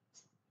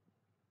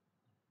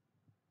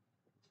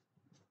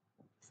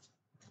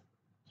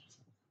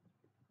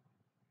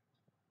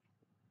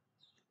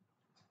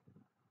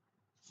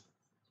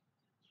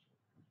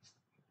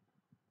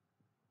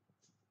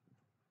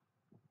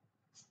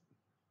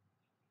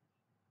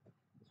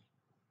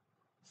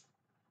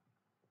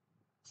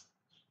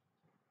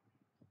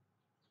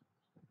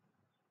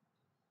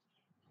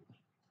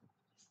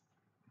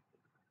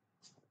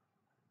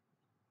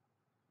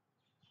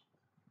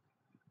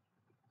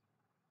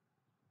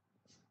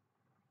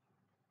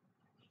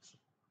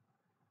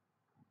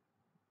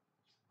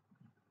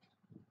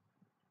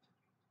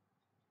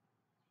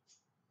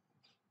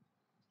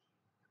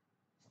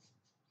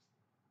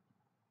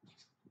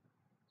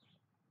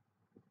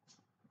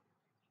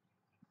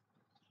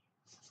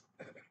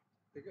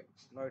 Okay.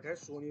 Now it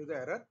has shown you the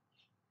error.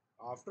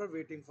 After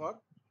waiting for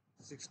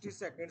 60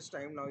 seconds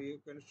time, now you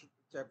can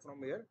check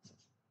from here.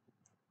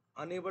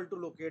 Unable to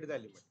locate the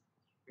element.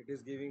 It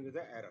is giving you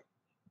the error.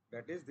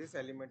 That is, this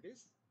element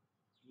is,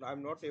 I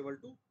am not able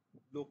to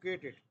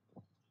locate it.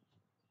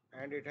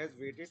 And it has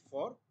waited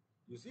for,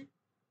 you see,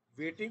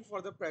 waiting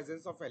for the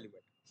presence of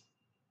element.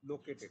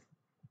 Located.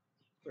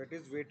 So it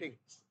is waiting.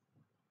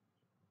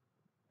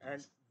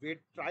 And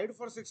tried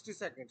for 60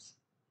 seconds.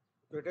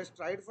 So it has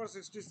tried for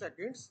 60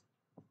 seconds,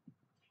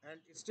 and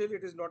still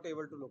it is not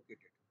able to locate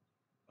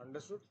it.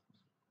 Understood?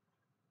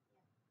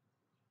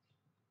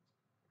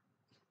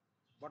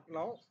 But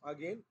now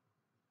again,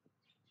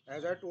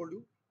 as I told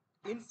you,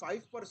 in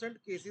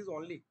 5% cases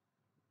only,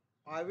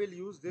 I will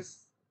use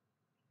this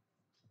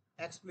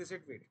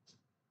explicit wait,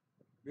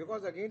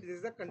 because again this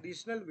is a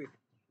conditional wait.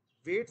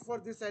 Wait for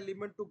this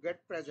element to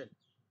get present.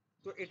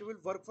 So it will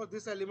work for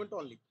this element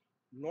only,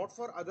 not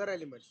for other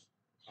elements.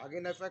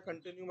 Again, if I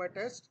continue my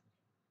test,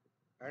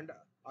 and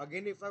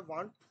again if I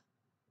want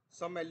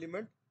some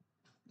element,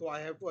 so I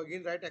have to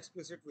again write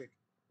explicit wait.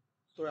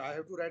 So I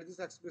have to write this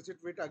explicit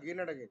wait again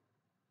and again.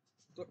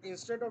 So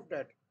instead of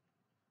that,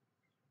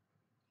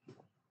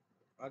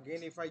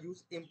 again if I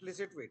use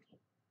implicit wait,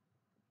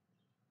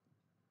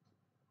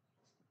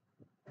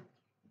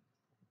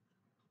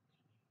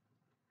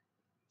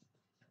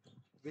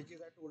 which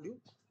is, I told you,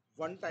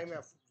 one time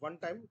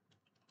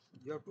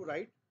you have to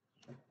write,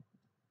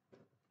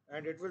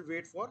 and it will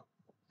wait for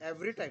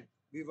every time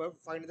we will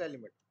find the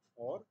element,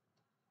 or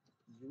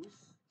use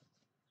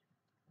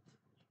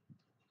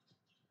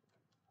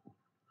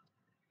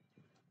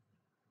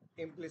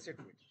implicit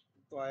wait.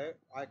 So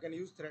I can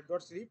use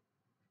thread.sleep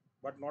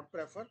but not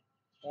prefer,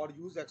 or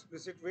use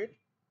explicit wait.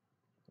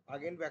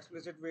 Again, the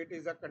explicit wait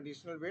is a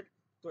conditional wait.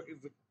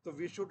 So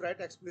we should write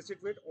explicit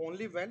wait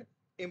only when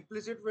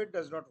implicit wait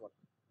does not work.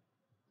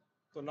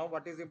 So now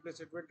what is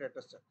implicit wait? Let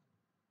us check.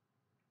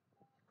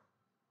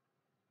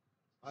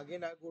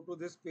 Again, I go to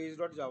this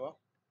page.java,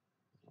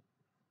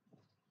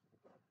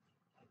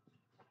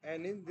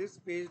 and in this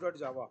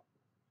page.java,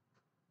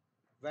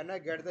 when I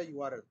get the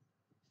URL,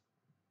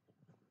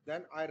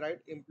 then I write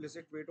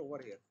implicit wait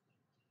over here.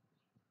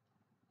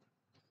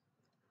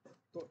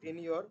 So in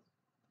your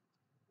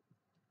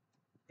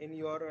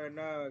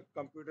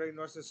computer, in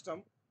your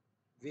system,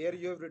 where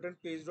you have written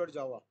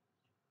page.java,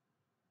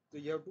 so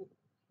you have to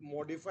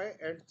modify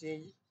and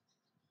change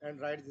and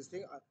write this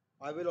thing.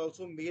 I will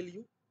also mail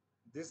you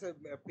this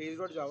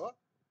page.java.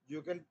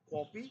 You can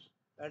copy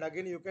and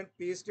again you can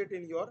paste it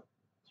in your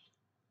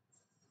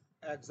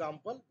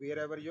example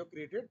wherever you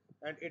created,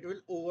 and it will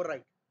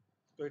overwrite.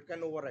 So it can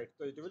overwrite.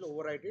 So it will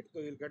overwrite it.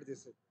 So you'll get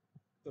this.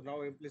 So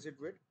now implicit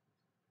wait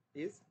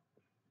is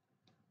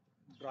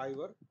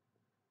driver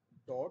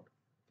dot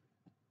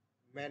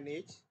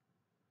manage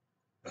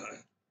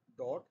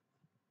dot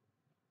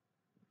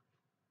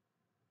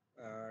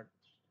uh,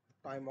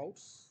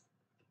 timeouts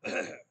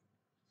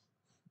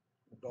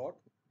dot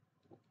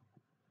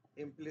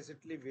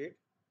implicitly wait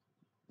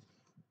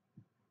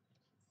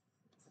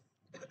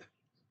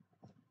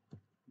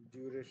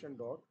duration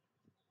dot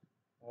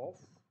of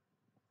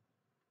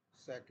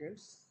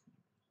seconds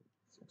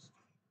 60.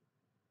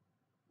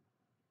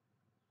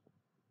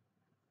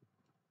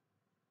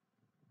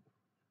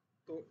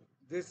 So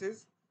this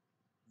is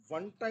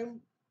one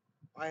time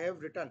I have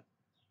written,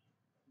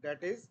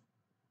 that is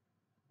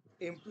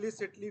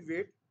implicitly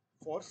wait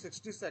for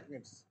 60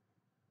 seconds.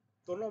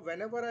 So now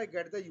whenever I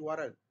get the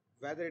URL,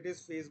 whether it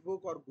is Facebook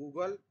or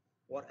Google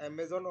or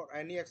Amazon or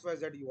any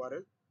XYZ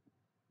URL,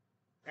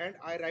 and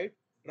I write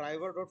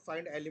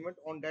driver.find element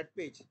on that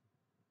page,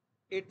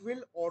 it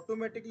will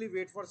automatically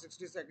wait for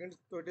 60 seconds.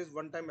 So it is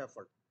one time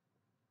effort.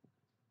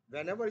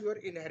 Whenever you are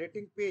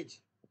inheriting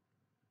page,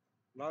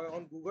 now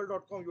on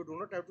google.com, you do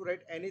not have to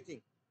write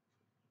anything.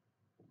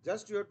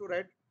 Just you have to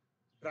write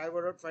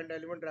driver.find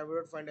element,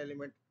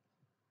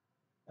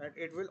 and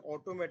it will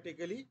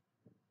automatically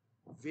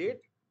wait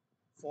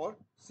for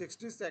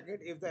 60 seconds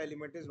if the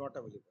element is not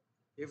available.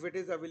 If it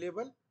is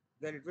available,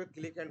 then it will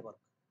click and work.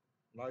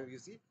 Now you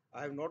see,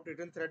 I have not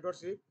written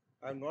thread.sleep,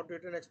 I have not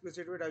written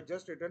explicit wait, I have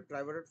just written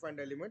driver.find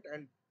element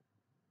and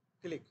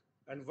click.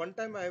 And one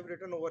time I have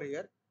written over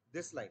here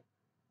this line.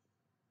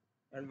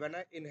 And when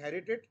I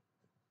inherit it,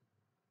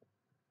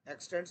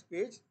 extends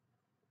page,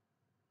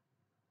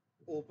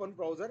 open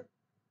browser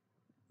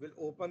will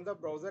open the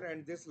browser,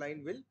 and this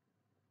line will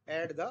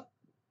add the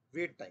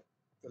wait time.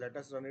 So let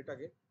us run it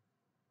again.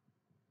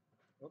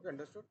 Okay,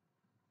 understood?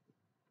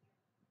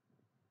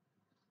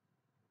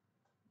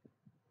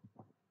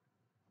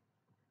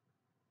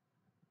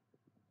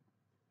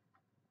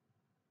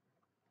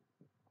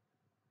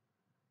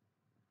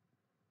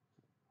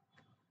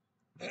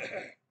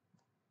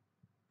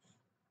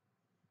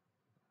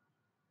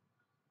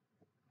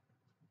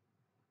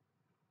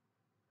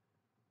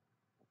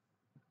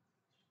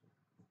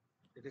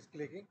 It is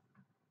clicking.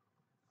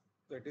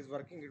 So it is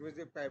working. It was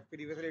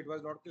previously it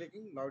was not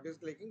clicking. Now it is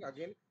clicking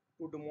again.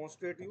 To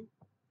demonstrate you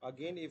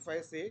again, if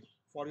I say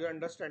for your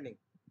understanding,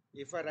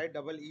 if I write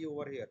double E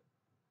over here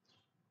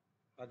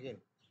again,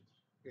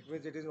 it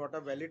means it is not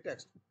a valid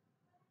text.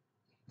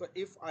 So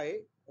if I,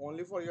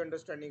 only for your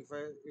understanding,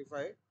 if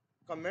I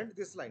comment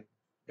this line,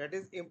 that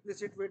is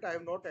implicit wait I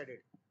have not added.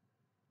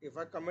 If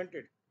I comment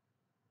it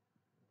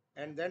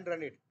and then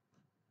run it,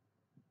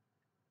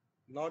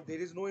 now there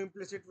is no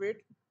implicit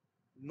wait,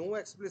 no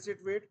explicit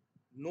wait,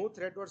 no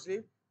thread or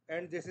sleep,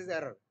 and this is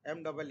error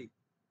MEE.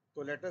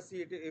 So let us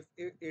see if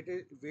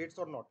it waits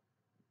or not.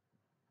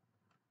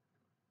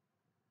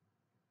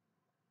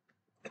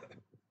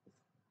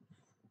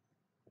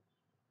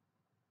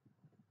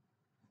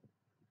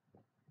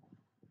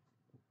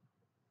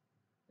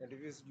 And if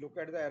you look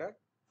at the error,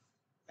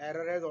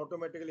 error has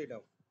automatically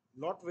done,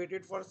 not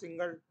waited for a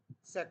single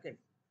second.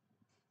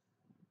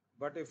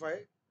 But if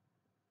I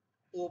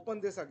open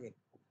this again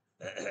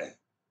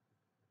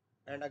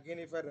and again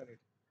if I run it,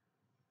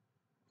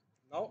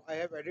 now I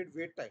have added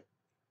wait time.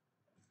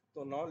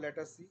 So now let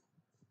us see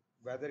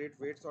whether it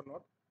waits or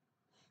not.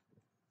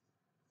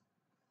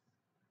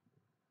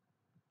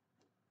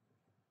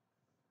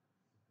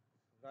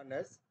 Run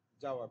as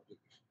Java application.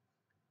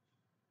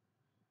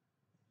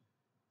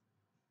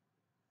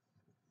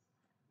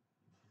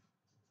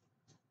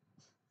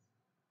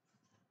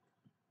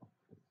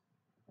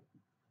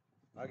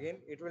 Again,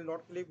 it will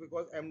not click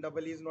because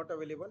MEE is not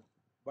available.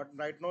 But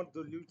right now,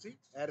 you see,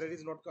 error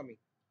is not coming.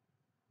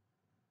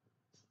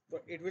 So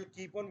it will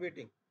keep on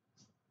waiting.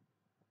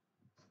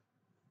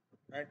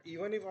 And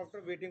even if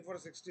after waiting for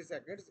 60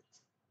 seconds,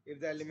 if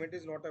the element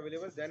is not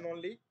available, then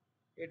only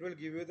it will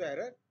give you the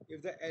error.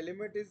 If the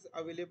element is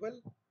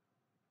available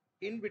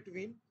in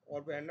between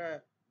or when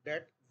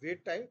that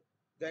wait time,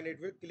 then it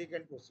will click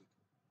and proceed.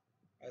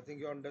 I think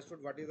you understood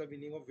what is the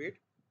meaning of wait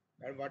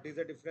and what is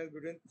the difference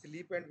between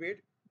sleep and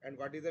wait and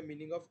what is the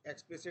meaning of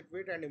explicit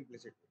wait and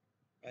implicit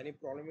wait. Any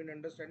problem in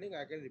understanding,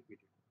 I can repeat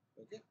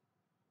it. Okay.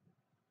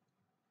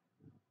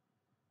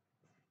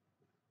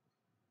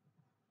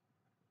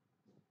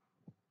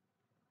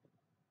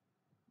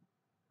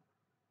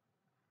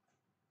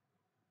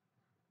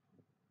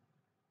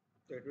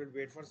 So it will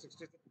wait for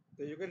 60.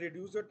 So you can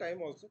reduce your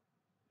time also.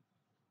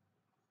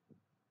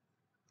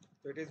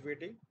 So it is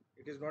waiting.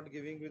 It is not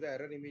giving you the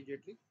error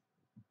immediately.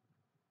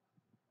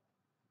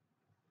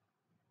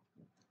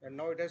 And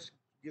now it has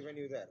given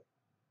you the error.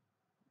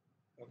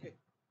 Okay.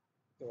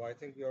 So I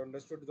think you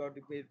understood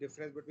the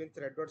difference between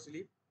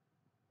thread.sleep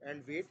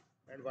and wait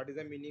and what is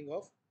the meaning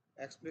of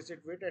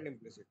explicit wait and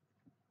implicit.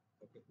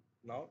 Okay.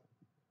 Now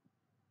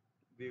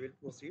we will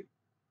proceed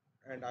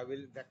and I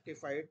will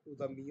rectify it to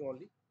the me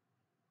only.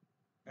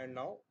 And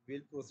now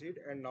we'll proceed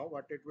and now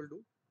what it will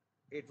do,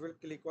 it will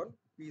click on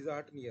Pizza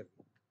Hut near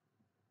me.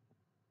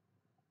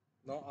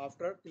 Now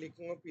after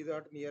clicking on Pizza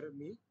Hut near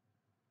me,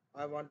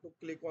 I want to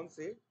click on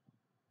say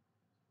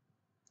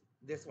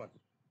this one,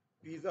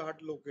 Pizza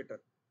Hut locator,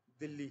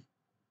 Delhi.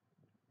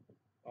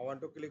 I want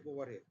to click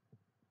over here.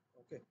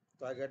 Okay,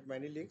 so I get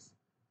many links.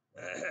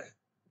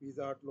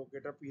 Pizza Hut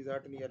locator, Pizza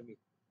Hut near me.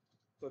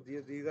 So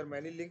these are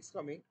many links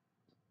coming.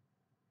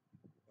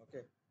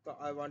 Okay, so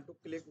I want to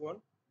click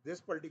on this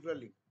particular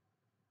link,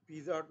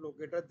 Pizza Hut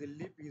locator,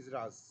 Delhi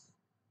Pizzas.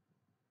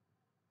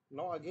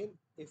 Now again,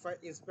 if I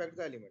inspect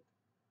the element,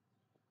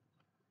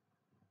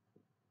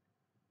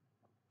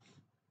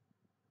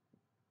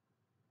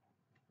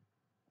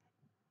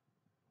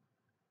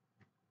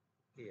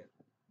 here,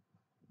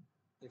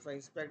 if I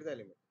inspect the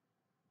element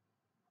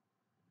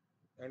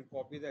and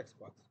copy the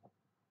XPath,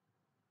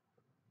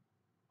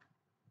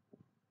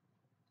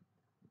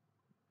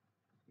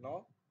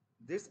 now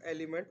this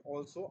element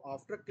also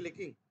after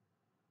clicking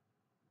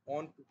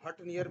on hut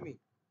near me,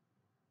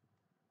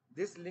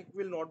 this link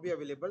will not be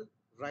available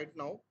right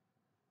now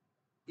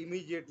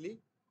immediately.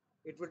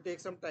 It will take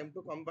some time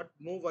to come, but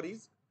no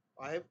worries.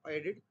 I have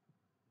added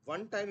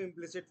one time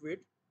implicit wait.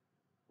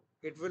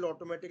 It will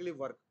automatically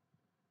work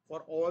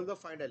for all the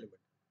find element.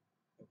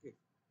 Okay,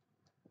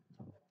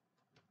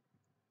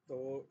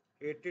 so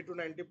 80 to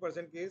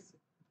 90% case,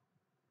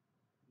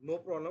 no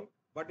problem.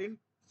 But in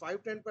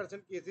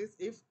 5-10% cases,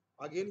 if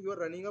again you are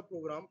running a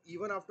program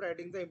even after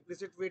adding the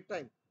implicit wait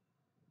time,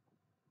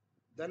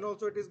 then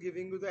also it is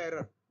giving you the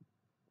error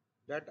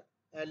that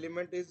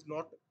element is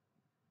not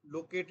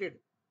located.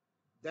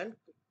 Then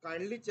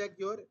kindly check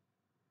your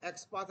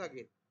XPath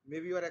again.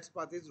 Maybe your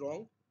XPath is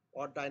wrong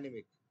or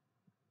dynamic,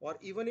 or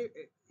even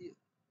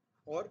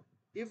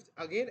if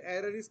again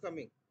error is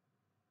coming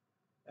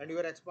and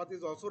your XPath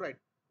is also right,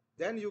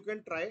 then you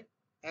can try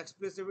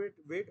explicit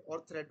wait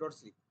or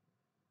thread.sleep.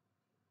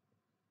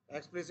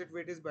 Explicit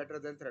wait is better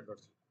than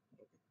thread.sleep.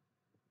 Okay.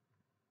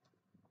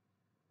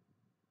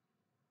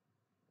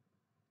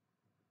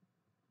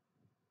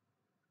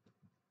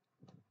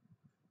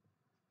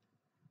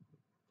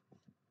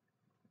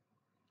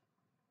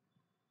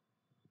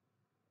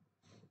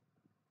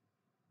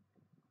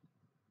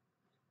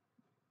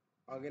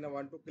 Again, I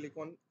want to click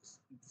on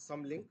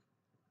some link.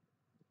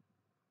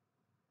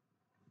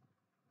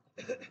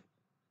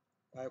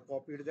 I have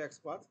copied the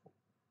XPath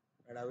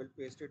and I will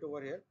paste it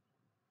over here.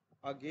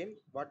 Again,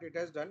 what it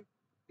has done,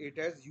 it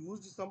has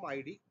used some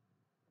ID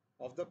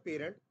of the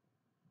parent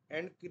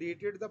and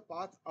created the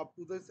path up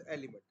to this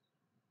element.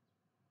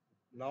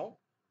 Now,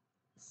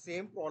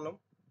 same problem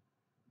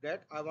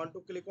that I want to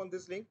click on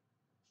this link.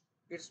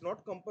 It's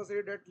not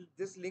compulsory that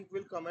this link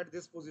will come at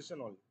this position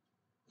only.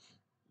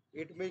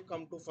 It may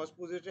come to first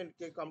position, it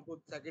may come to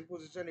second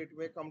position, it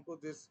may come to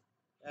this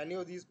any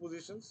of these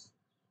positions.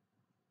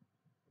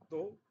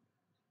 So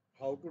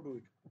how to do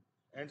it?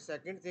 And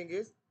second thing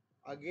is,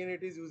 again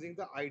it is using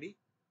the ID,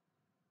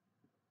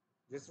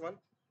 this one,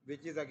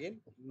 which is again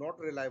not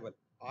reliable,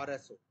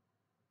 RSO.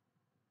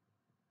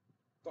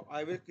 So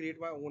I will create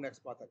my own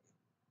XPath again.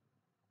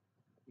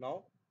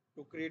 Now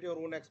to create your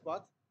own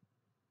XPath,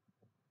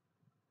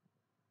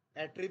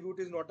 attribute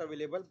is not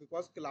available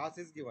because class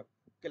is given.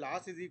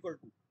 Class is equal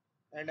to,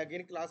 and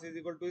again class is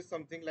equal to is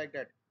something like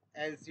that,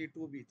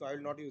 LC2B. So I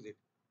will not use it.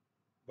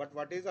 But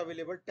what is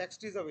available?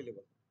 Text is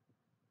available.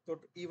 So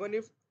even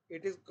if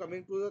it is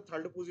coming to the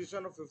third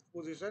position or fifth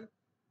position,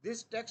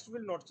 this text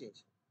will not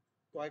change.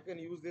 So I can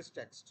use this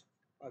text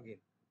again.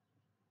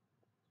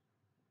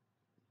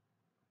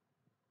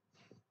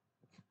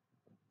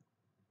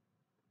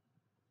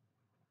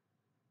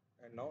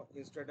 And now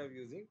instead of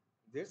using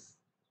this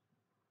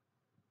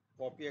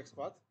copy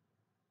XPath,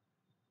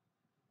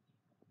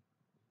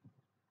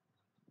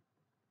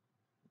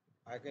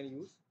 I can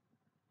use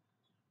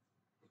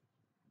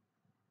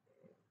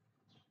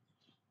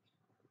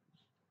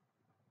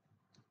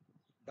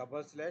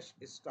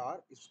 / star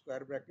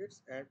square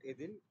brackets, and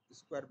within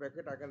square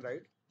bracket I can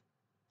write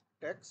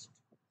text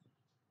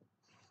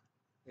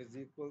is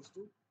equals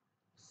to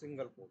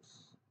single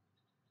quotes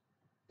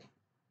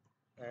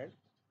and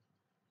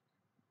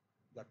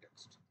the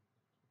text.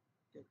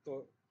 Okay,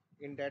 so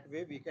in that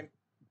way we can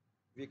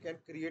we can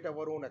create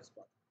our own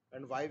XPath.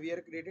 And why we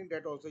are creating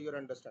that also you're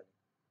understanding.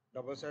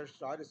 Double slash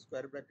star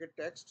square bracket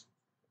text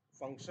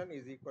function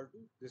is equal to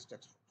this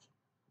text function.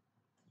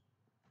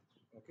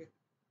 Okay.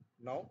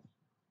 Now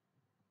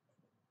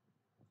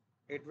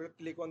it will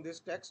click on this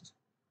text,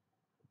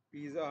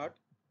 Pizza Hut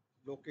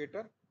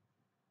locator,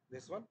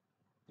 this one.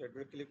 So it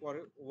will click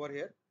over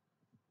here.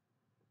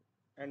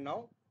 And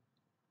now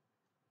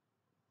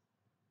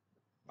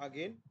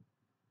again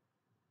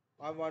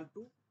I want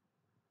to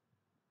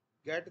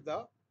get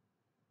the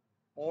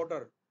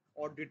order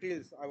or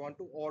details. I want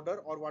to order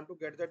or want to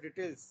get the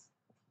details.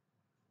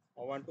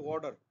 I want to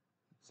order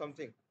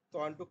something. So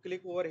I want to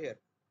click over here.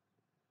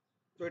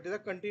 So it is a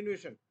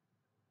continuation.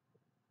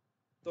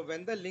 So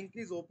when the link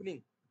is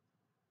opening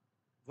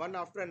one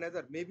after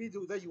another, maybe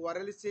the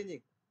URL is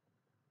changing.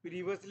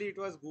 Previously it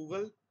was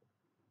Google,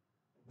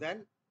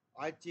 then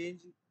I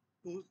change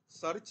to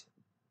search,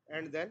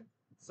 and then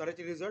search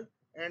result,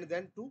 and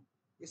then to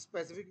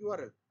specific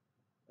URL.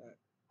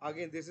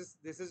 Again this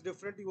is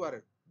different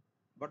URL,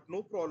 but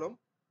no problem,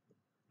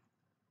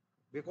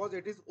 because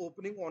it is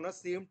opening on a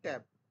same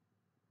tab.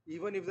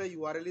 Even if the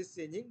URL is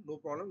changing, no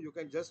problem, you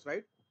can just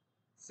write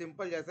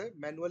simple जैसे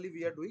manually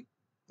we are doing,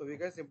 so we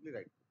can simply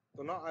write.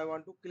 So now I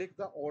want to click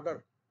the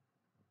order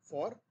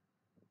for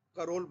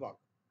Karol Bagh.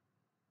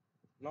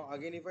 Now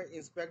again if I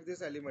inspect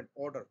this element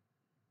order,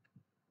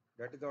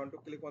 that is I want to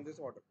click on this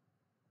order.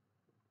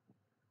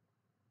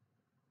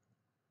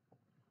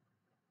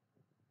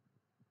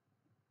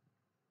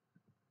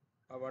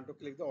 I want to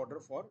click the order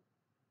for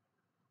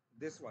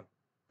this one,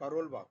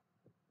 Karol Bagh.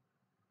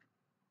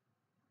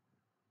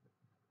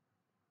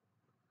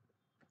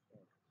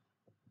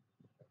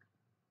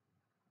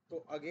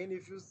 So again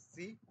if you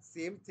see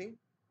same thing,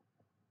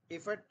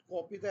 if I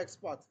copy the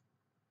XPath,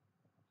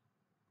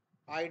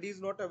 ID is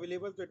not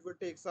available, so it will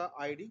take the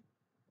ID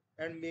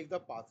and make the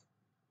path.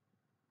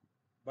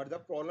 But the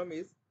problem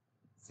is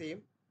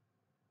same,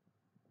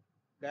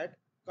 that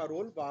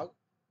Karol Bagh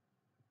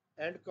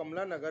and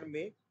Kamla Nagar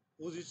में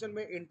position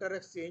में inter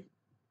exchange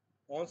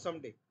on some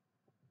day.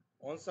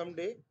 On some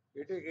day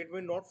it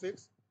will not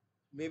fix.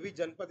 Maybe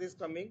Janpat is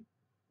coming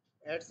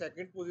at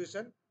second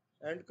position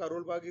and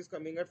Karol Bagh is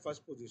coming at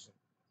first position.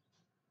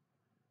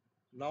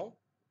 Now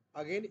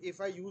again if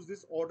I use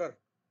this order,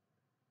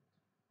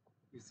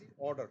 you see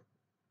order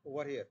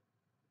over here.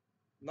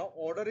 Now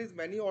order is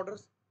many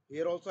orders.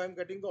 Here also I am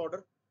getting the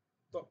order.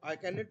 So I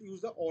cannot use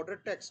the order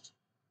text.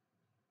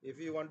 If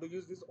you want to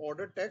use this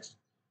order text,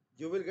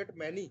 you will get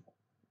many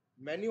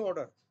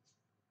order.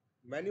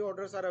 Many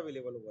orders are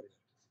available over here.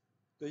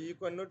 So you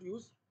cannot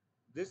use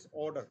this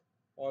order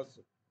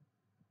also.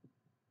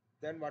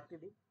 Then what to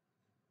do?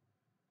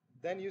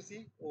 Then you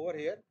see over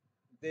here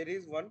there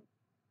is one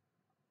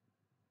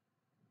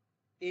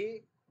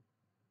AHREF.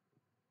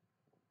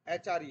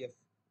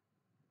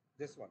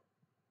 This one.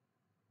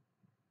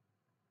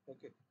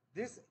 Okay.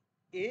 This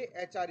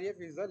AHREF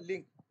is a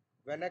link.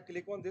 When I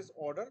click on this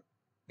order,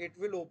 it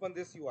will open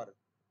this URL.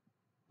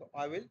 So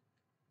I will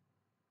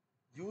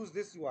use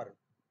this URL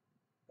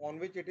on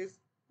which it is.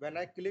 When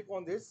I click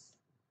on this,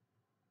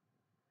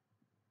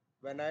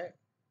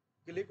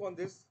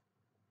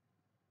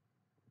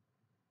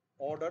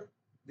 order,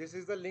 this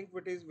is the link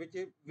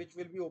which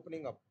will be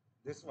opening up,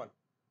 this one.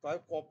 So I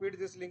copied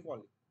this link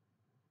only.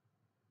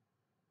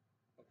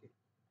 Okay.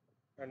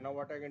 And now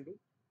what I can do,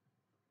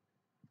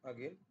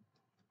 again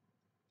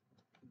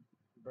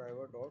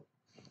driver dot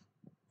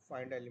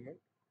find element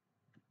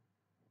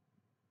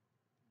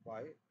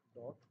by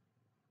dot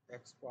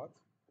XPath,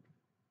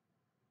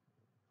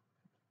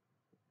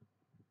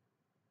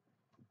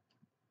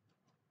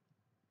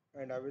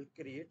 and I will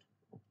create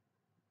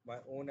my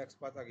own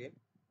XPath again,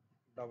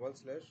 double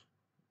slash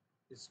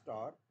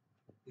star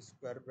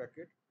square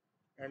bracket,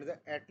 and the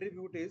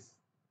attribute is,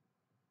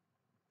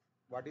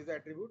 what is the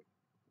attribute?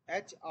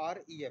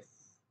 href.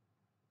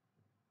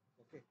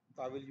 Okay,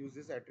 so I will use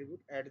this attribute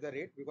at the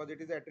rate, because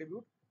it is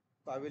attribute,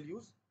 so I will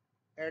use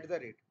at the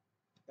rate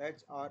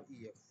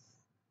href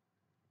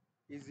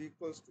is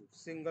equals to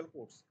single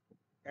quotes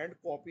and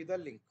copy the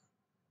link.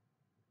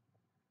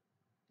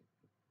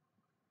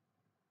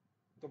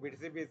 So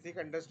basic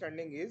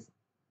understanding is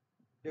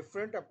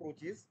different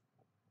approaches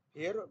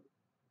here.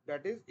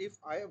 That is, if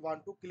I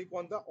want to click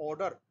on the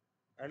order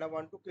and I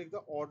want to click the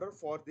order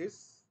for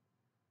this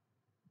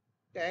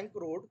Tank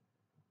Road,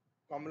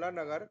 Kamla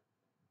Nagar,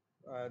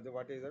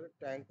 what is it?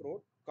 Tank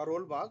Road,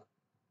 Karol Bagh.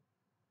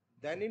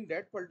 Then in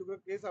that particular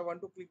case, I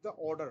want to click the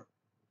order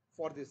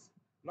for this.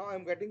 Now I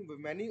am getting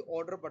many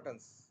order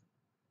buttons.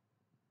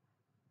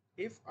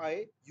 If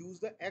I use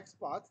the X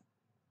path,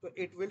 so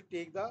it will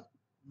take the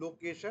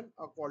location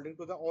according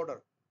to the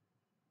order.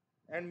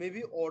 And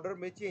maybe order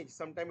may change.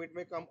 Sometime it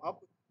may come up,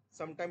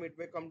 sometime it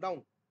may come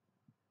down.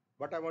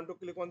 But I want to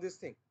click on this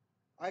thing.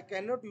 I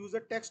cannot use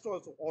the text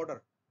also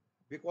order,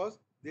 because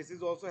this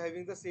is also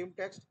having the same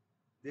text.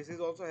 This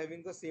is also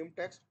having the same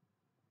text.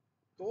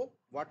 So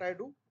what I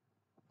do,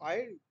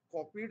 I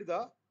copied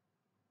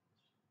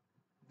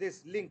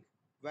this link.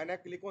 When I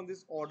click on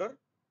this order,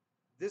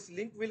 this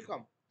link will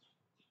come.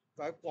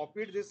 So I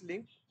copied this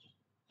link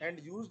and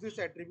use this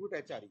attribute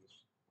href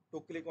to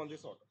click on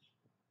this order.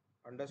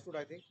 Understood,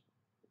 I think.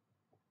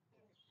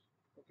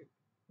 Okay.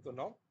 So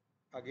now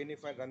again,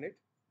 if I run it,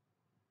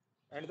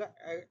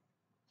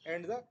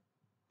 and the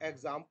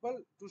example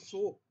to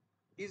show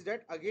is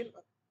that again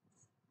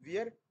we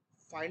are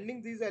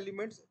finding these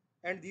elements,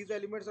 and these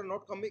elements are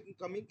not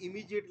coming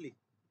immediately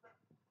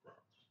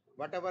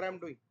whatever I'm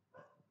doing.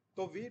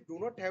 So we do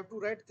not have to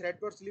write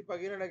thread.sleep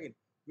again and again.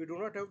 We do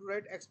not have to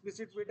write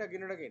explicit wait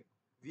again and again.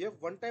 We have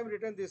one time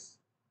written this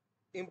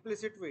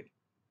implicit wait,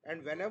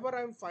 and whenever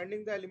I'm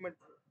finding the element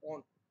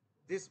on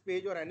this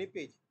page or any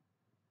page,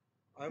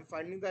 I'm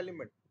finding the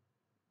element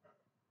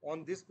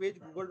on this page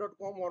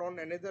google.com or on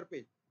another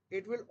page,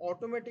 it will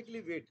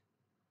automatically wait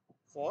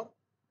for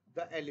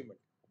the element.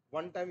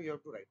 One time you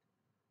have to write.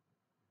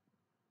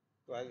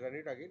 So I'll run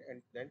it again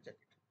and then check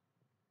it.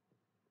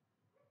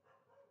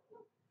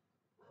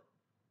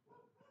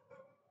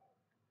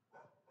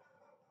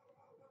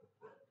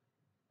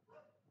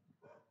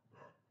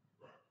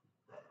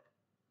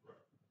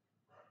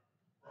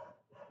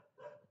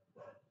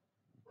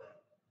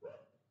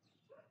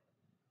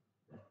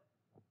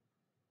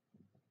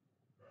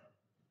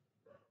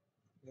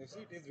 You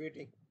see it is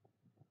waiting.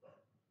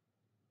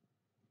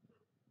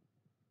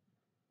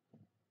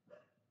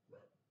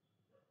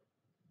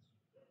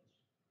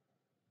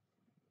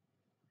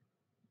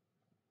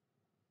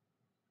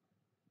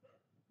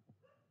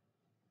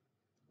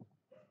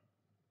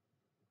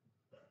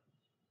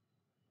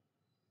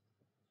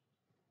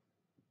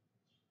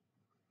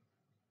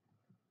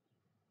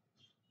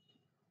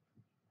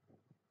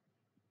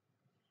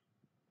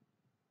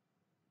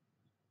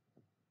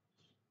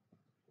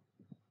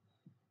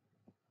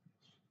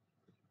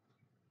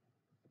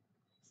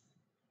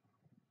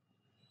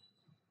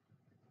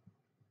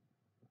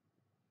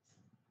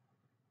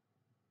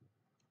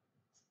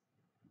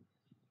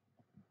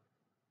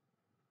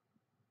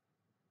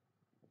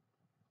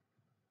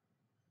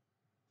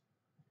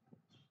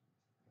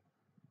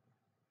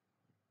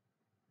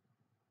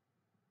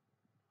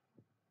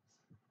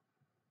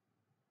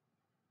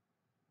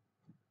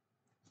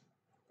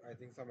 I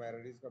think some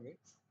error is coming.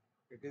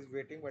 It is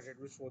waiting, but it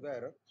will show the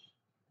error.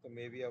 So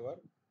maybe our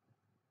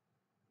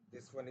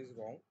this one is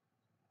wrong.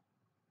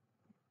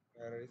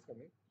 Error is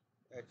coming.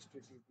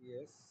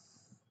 HTTPS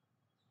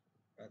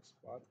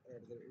XPath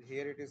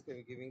here it is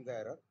giving the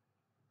error.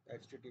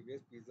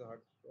 HTTPS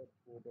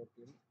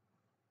pizzahut.co.in.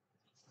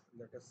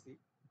 Let us see.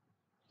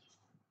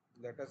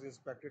 Let us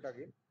inspect it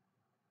again.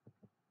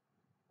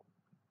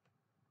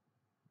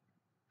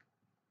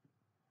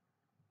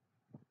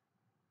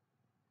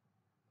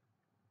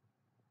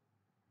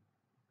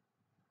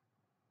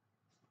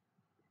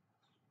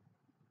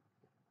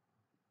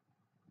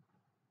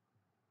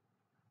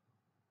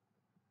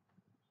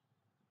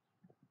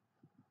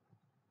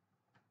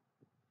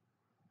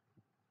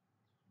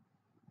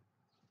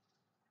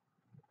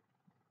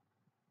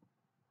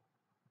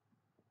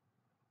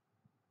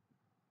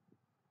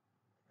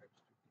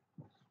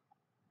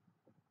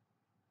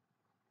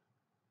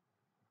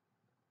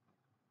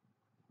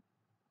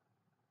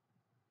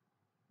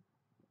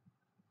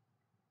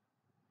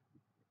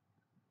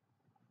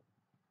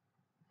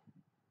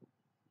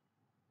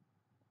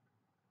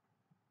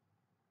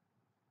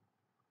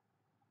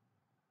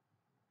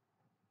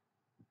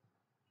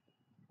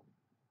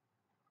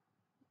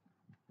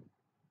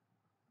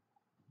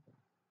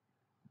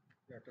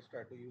 Let us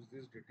try to use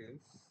these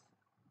details.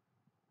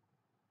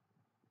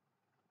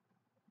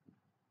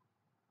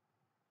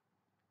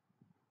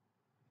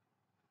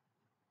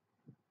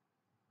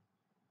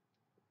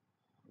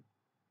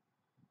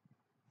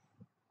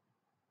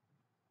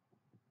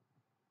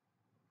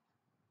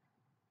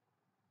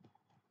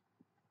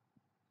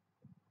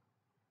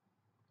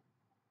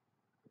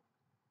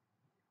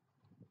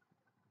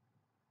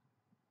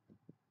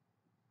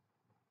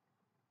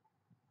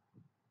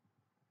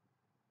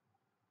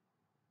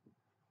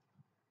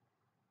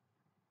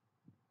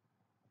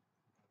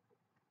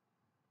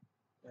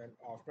 And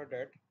after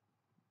that,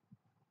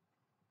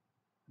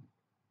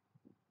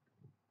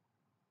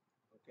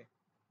 okay,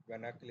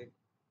 when I click,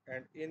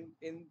 and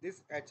in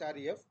this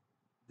href,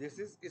 this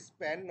is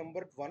span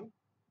number 1,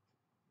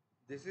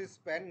 this is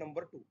span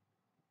number 2.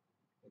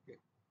 Okay,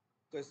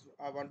 so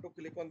I want to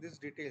click on these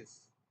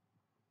details.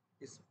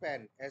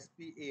 Span,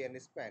 span,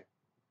 span.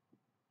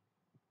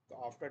 So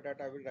after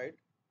that I will write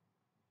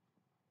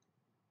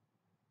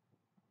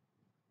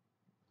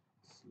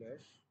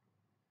slash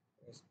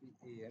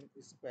span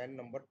span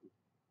number 2.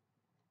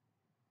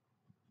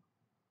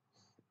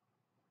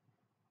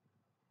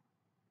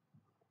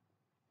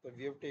 So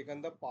we have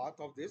taken the path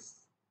of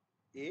this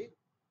a,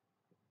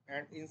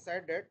 and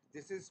inside that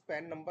this is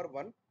span number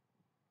 1,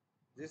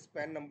 this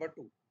span number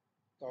 2.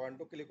 So I want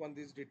to click on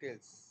these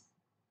details.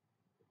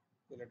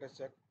 So let us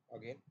check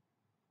again.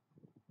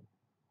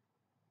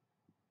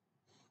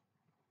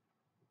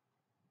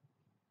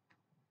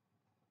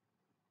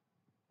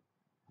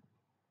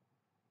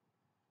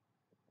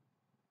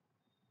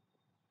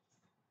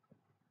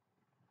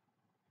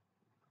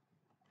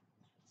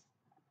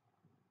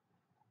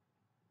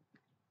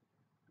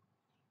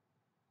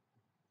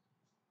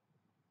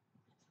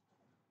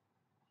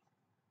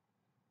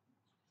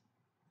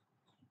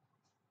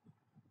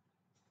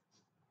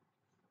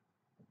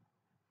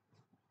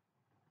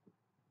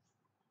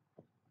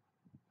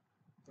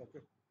 Okay,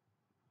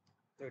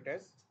 so it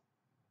has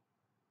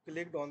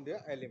clicked on the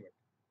element.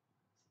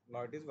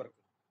 Now it is working.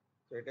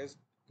 So it has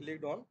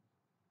clicked on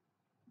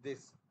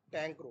this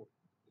tank road.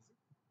 You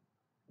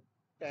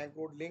see, tank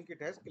road link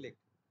it has clicked.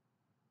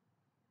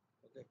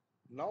 Okay.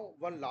 Now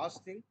one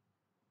last thing,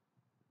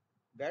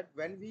 that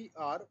when we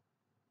are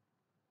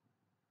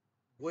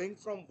going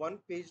from one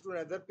page to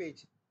another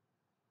page,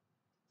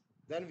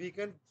 then we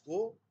can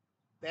go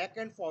back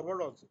and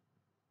forward also.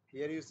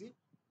 Here you see,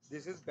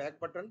 this is back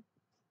button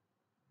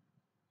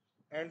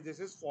and this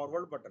is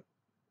forward button.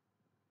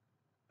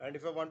 And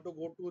if I want to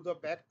go to the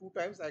back two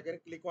times, I can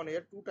click on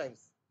here two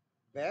times.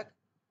 Back,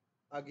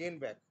 again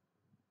back,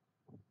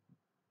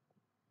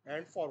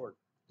 and forward.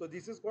 So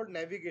this is called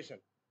navigation.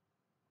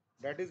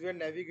 That is, we are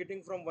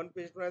navigating from one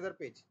page to another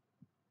page.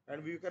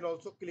 And we can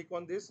also click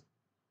on this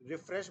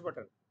refresh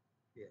button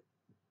here.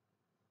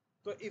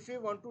 So if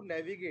you want to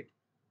navigate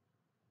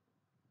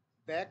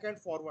back and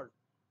forward,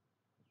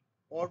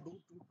 or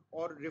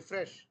or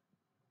refresh,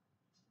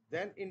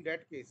 then in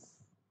that case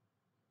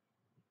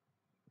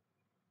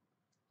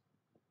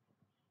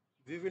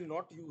we will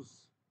not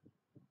use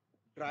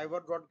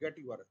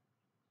driver.getURL.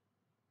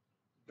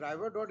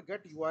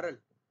 Driver.getURL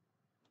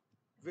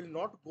will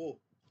not go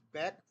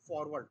back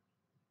forward.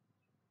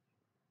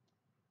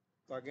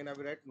 So again I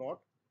will write not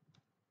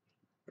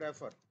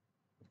prefer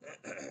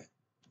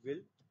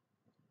will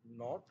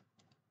not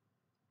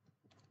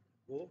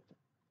go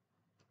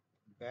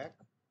back,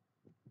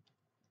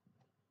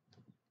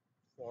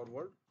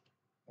 forward,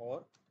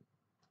 or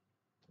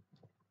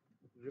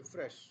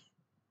refresh.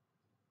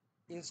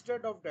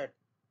 Instead of that,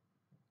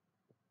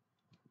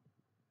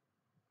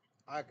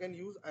 I can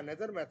use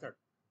another method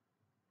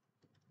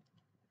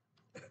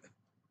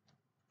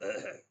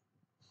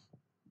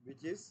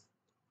which is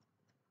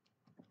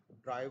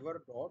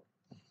driver dot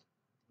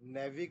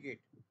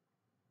navigate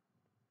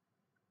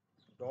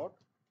dot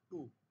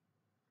to.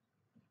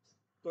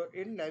 So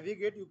in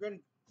navigate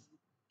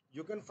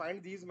you can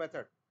find these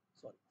method.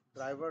 Sorry,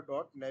 driver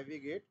dot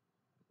navigate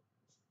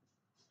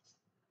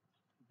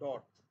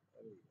dot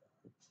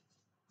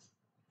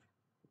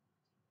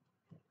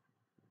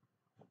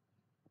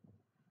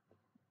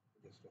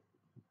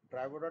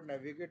driver dot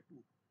navigate to.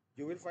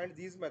 You will find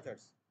these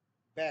methods: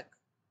 back,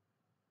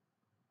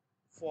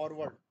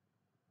 forward,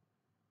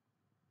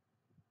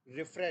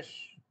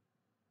 refresh,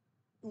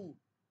 to.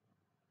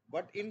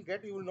 But in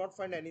get you will not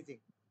find anything.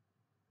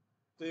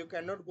 So you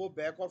cannot go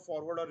back or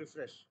forward or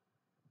refresh.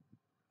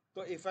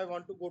 So if I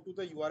want to go to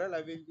the URL,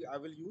 I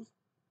will use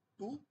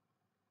to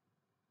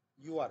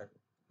URL.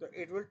 So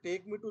it will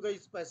take me to the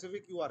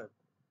specific URL,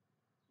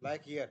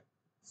 like here,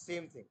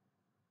 same thing.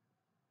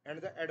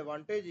 And the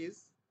advantage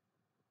is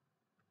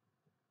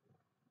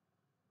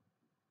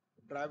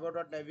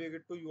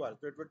driver.navigate to URL.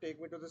 So it will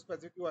take me to the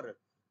specific URL.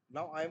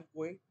 Now I am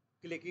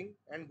clicking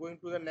and going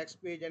to the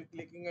next page, and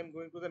clicking and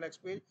going to the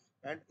next page,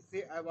 and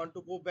say I want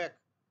to go back.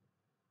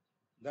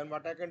 Then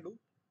what I can do?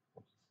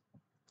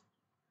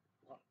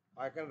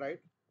 I can write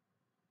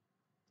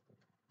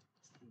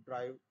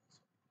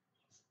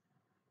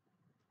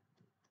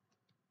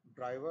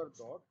driver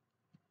dot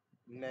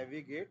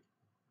navigate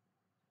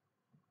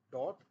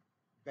dot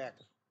back.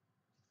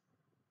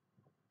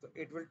 So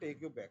it will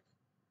take you back.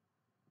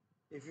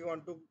 If you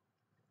want to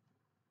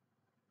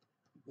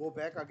go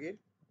back again,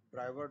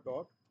 driver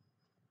dot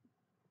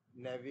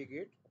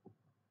navigate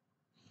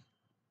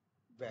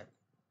back,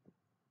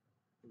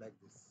 like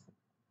this.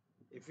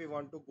 If you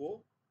want to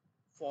go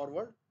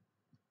forward,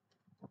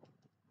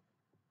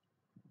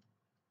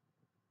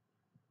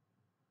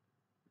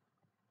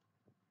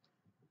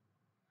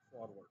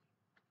 forward,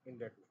 in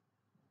that way.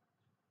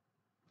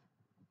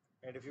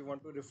 And if you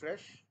want to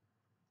refresh,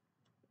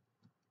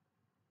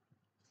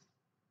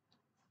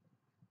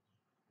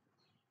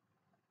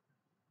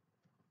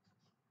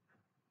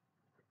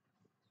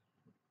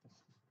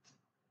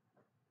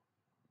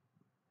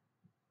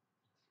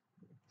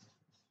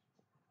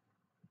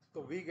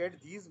 so we get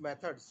these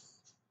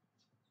methods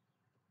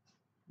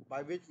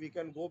by which we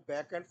can go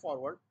back and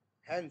forward.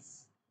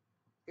 Hence,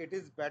 it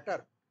is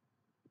better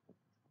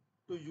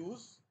to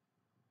use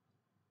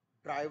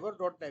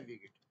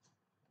driver.navigate.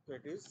 So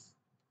it is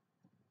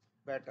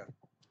better.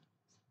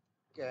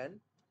 Can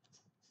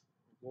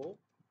go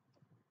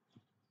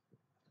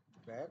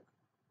back,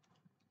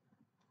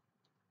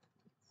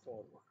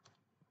 forward.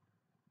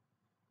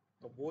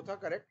 So both are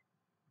correct,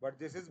 but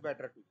this is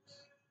better to use.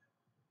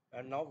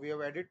 And now we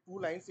have added two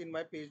lines in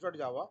my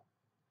page.java.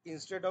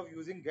 Instead of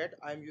using get,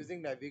 I am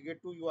using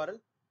navigate to URL,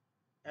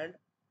 and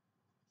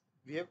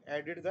we have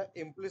added the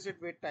implicit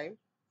wait time,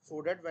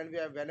 so that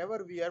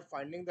whenever we are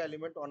finding the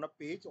element on a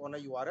page, on a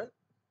URL,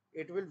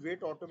 it will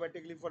wait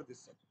automatically for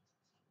this second.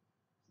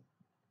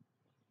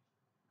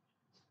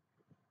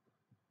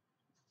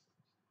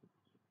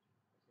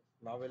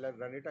 Now we'll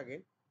run it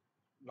again.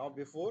 Now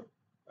before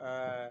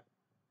uh,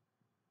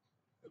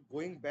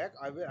 going back,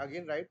 I will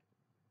again write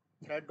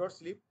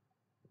thread.sleep.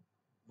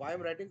 Why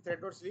I'm writing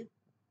thread.sleep?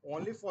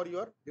 Only for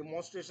your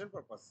demonstration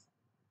purpose,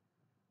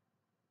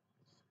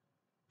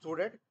 so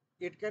that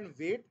it can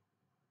wait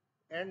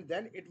and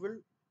then it will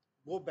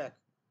go back,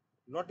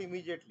 not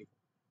immediately.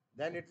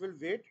 Then it will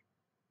wait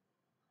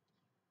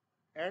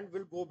and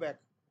will go back,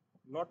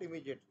 not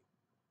immediately.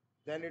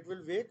 Then it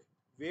will wait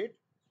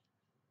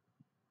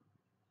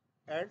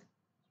and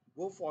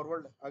go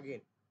forward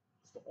again.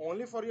 So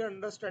only for your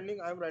understanding,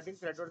 I am writing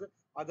thread versus.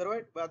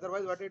 Otherwise,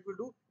 what it will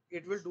do?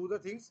 It will do the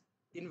things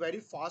in very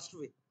fast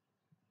way.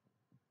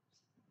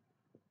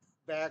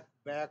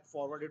 Back,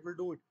 forward. It will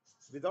do it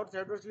without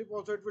thread or sleep.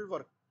 Also, it will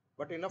work,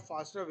 but in a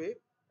faster way,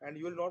 and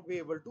you will not be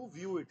able to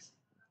view it.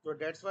 So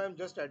that's why I'm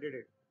just added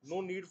it.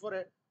 No need for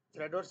a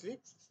thread or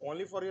sleep.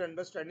 Only for your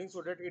understanding,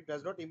 so that it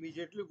does not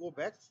immediately go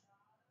back.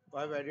 So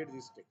I've added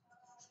this thing.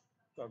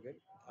 So again,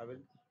 I will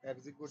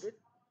execute it.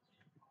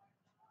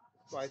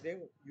 So I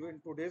think you in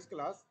today's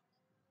class,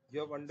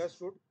 you have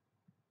understood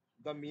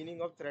the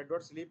meaning of thread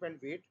dot sleep and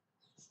wait,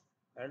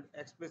 and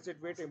explicit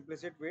wait,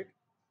 implicit wait,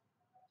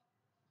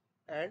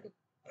 and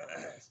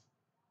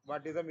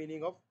what is the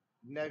meaning of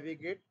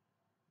navigate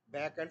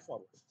back and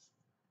forward.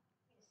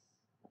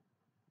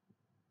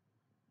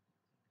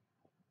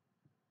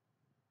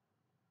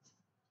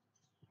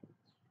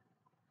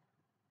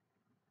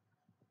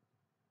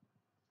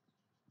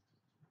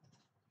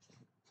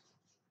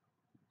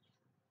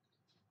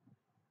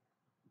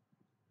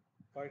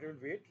 So it will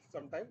wait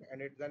sometime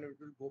and then it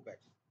will go back.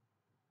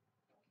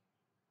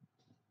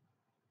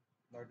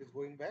 Now it is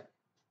going back.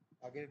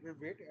 Again it will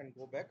wait and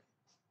go back.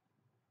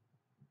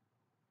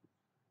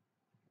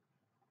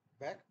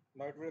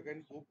 Now it will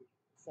again go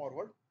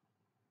forward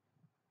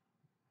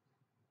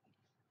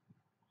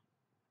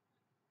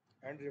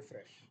and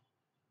refresh.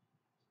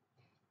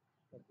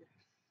 Okay.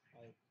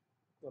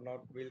 So now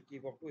we'll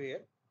keep up to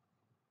here.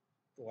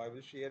 So I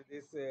will share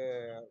this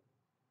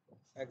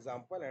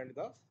example and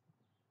the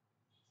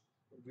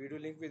video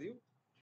link with you.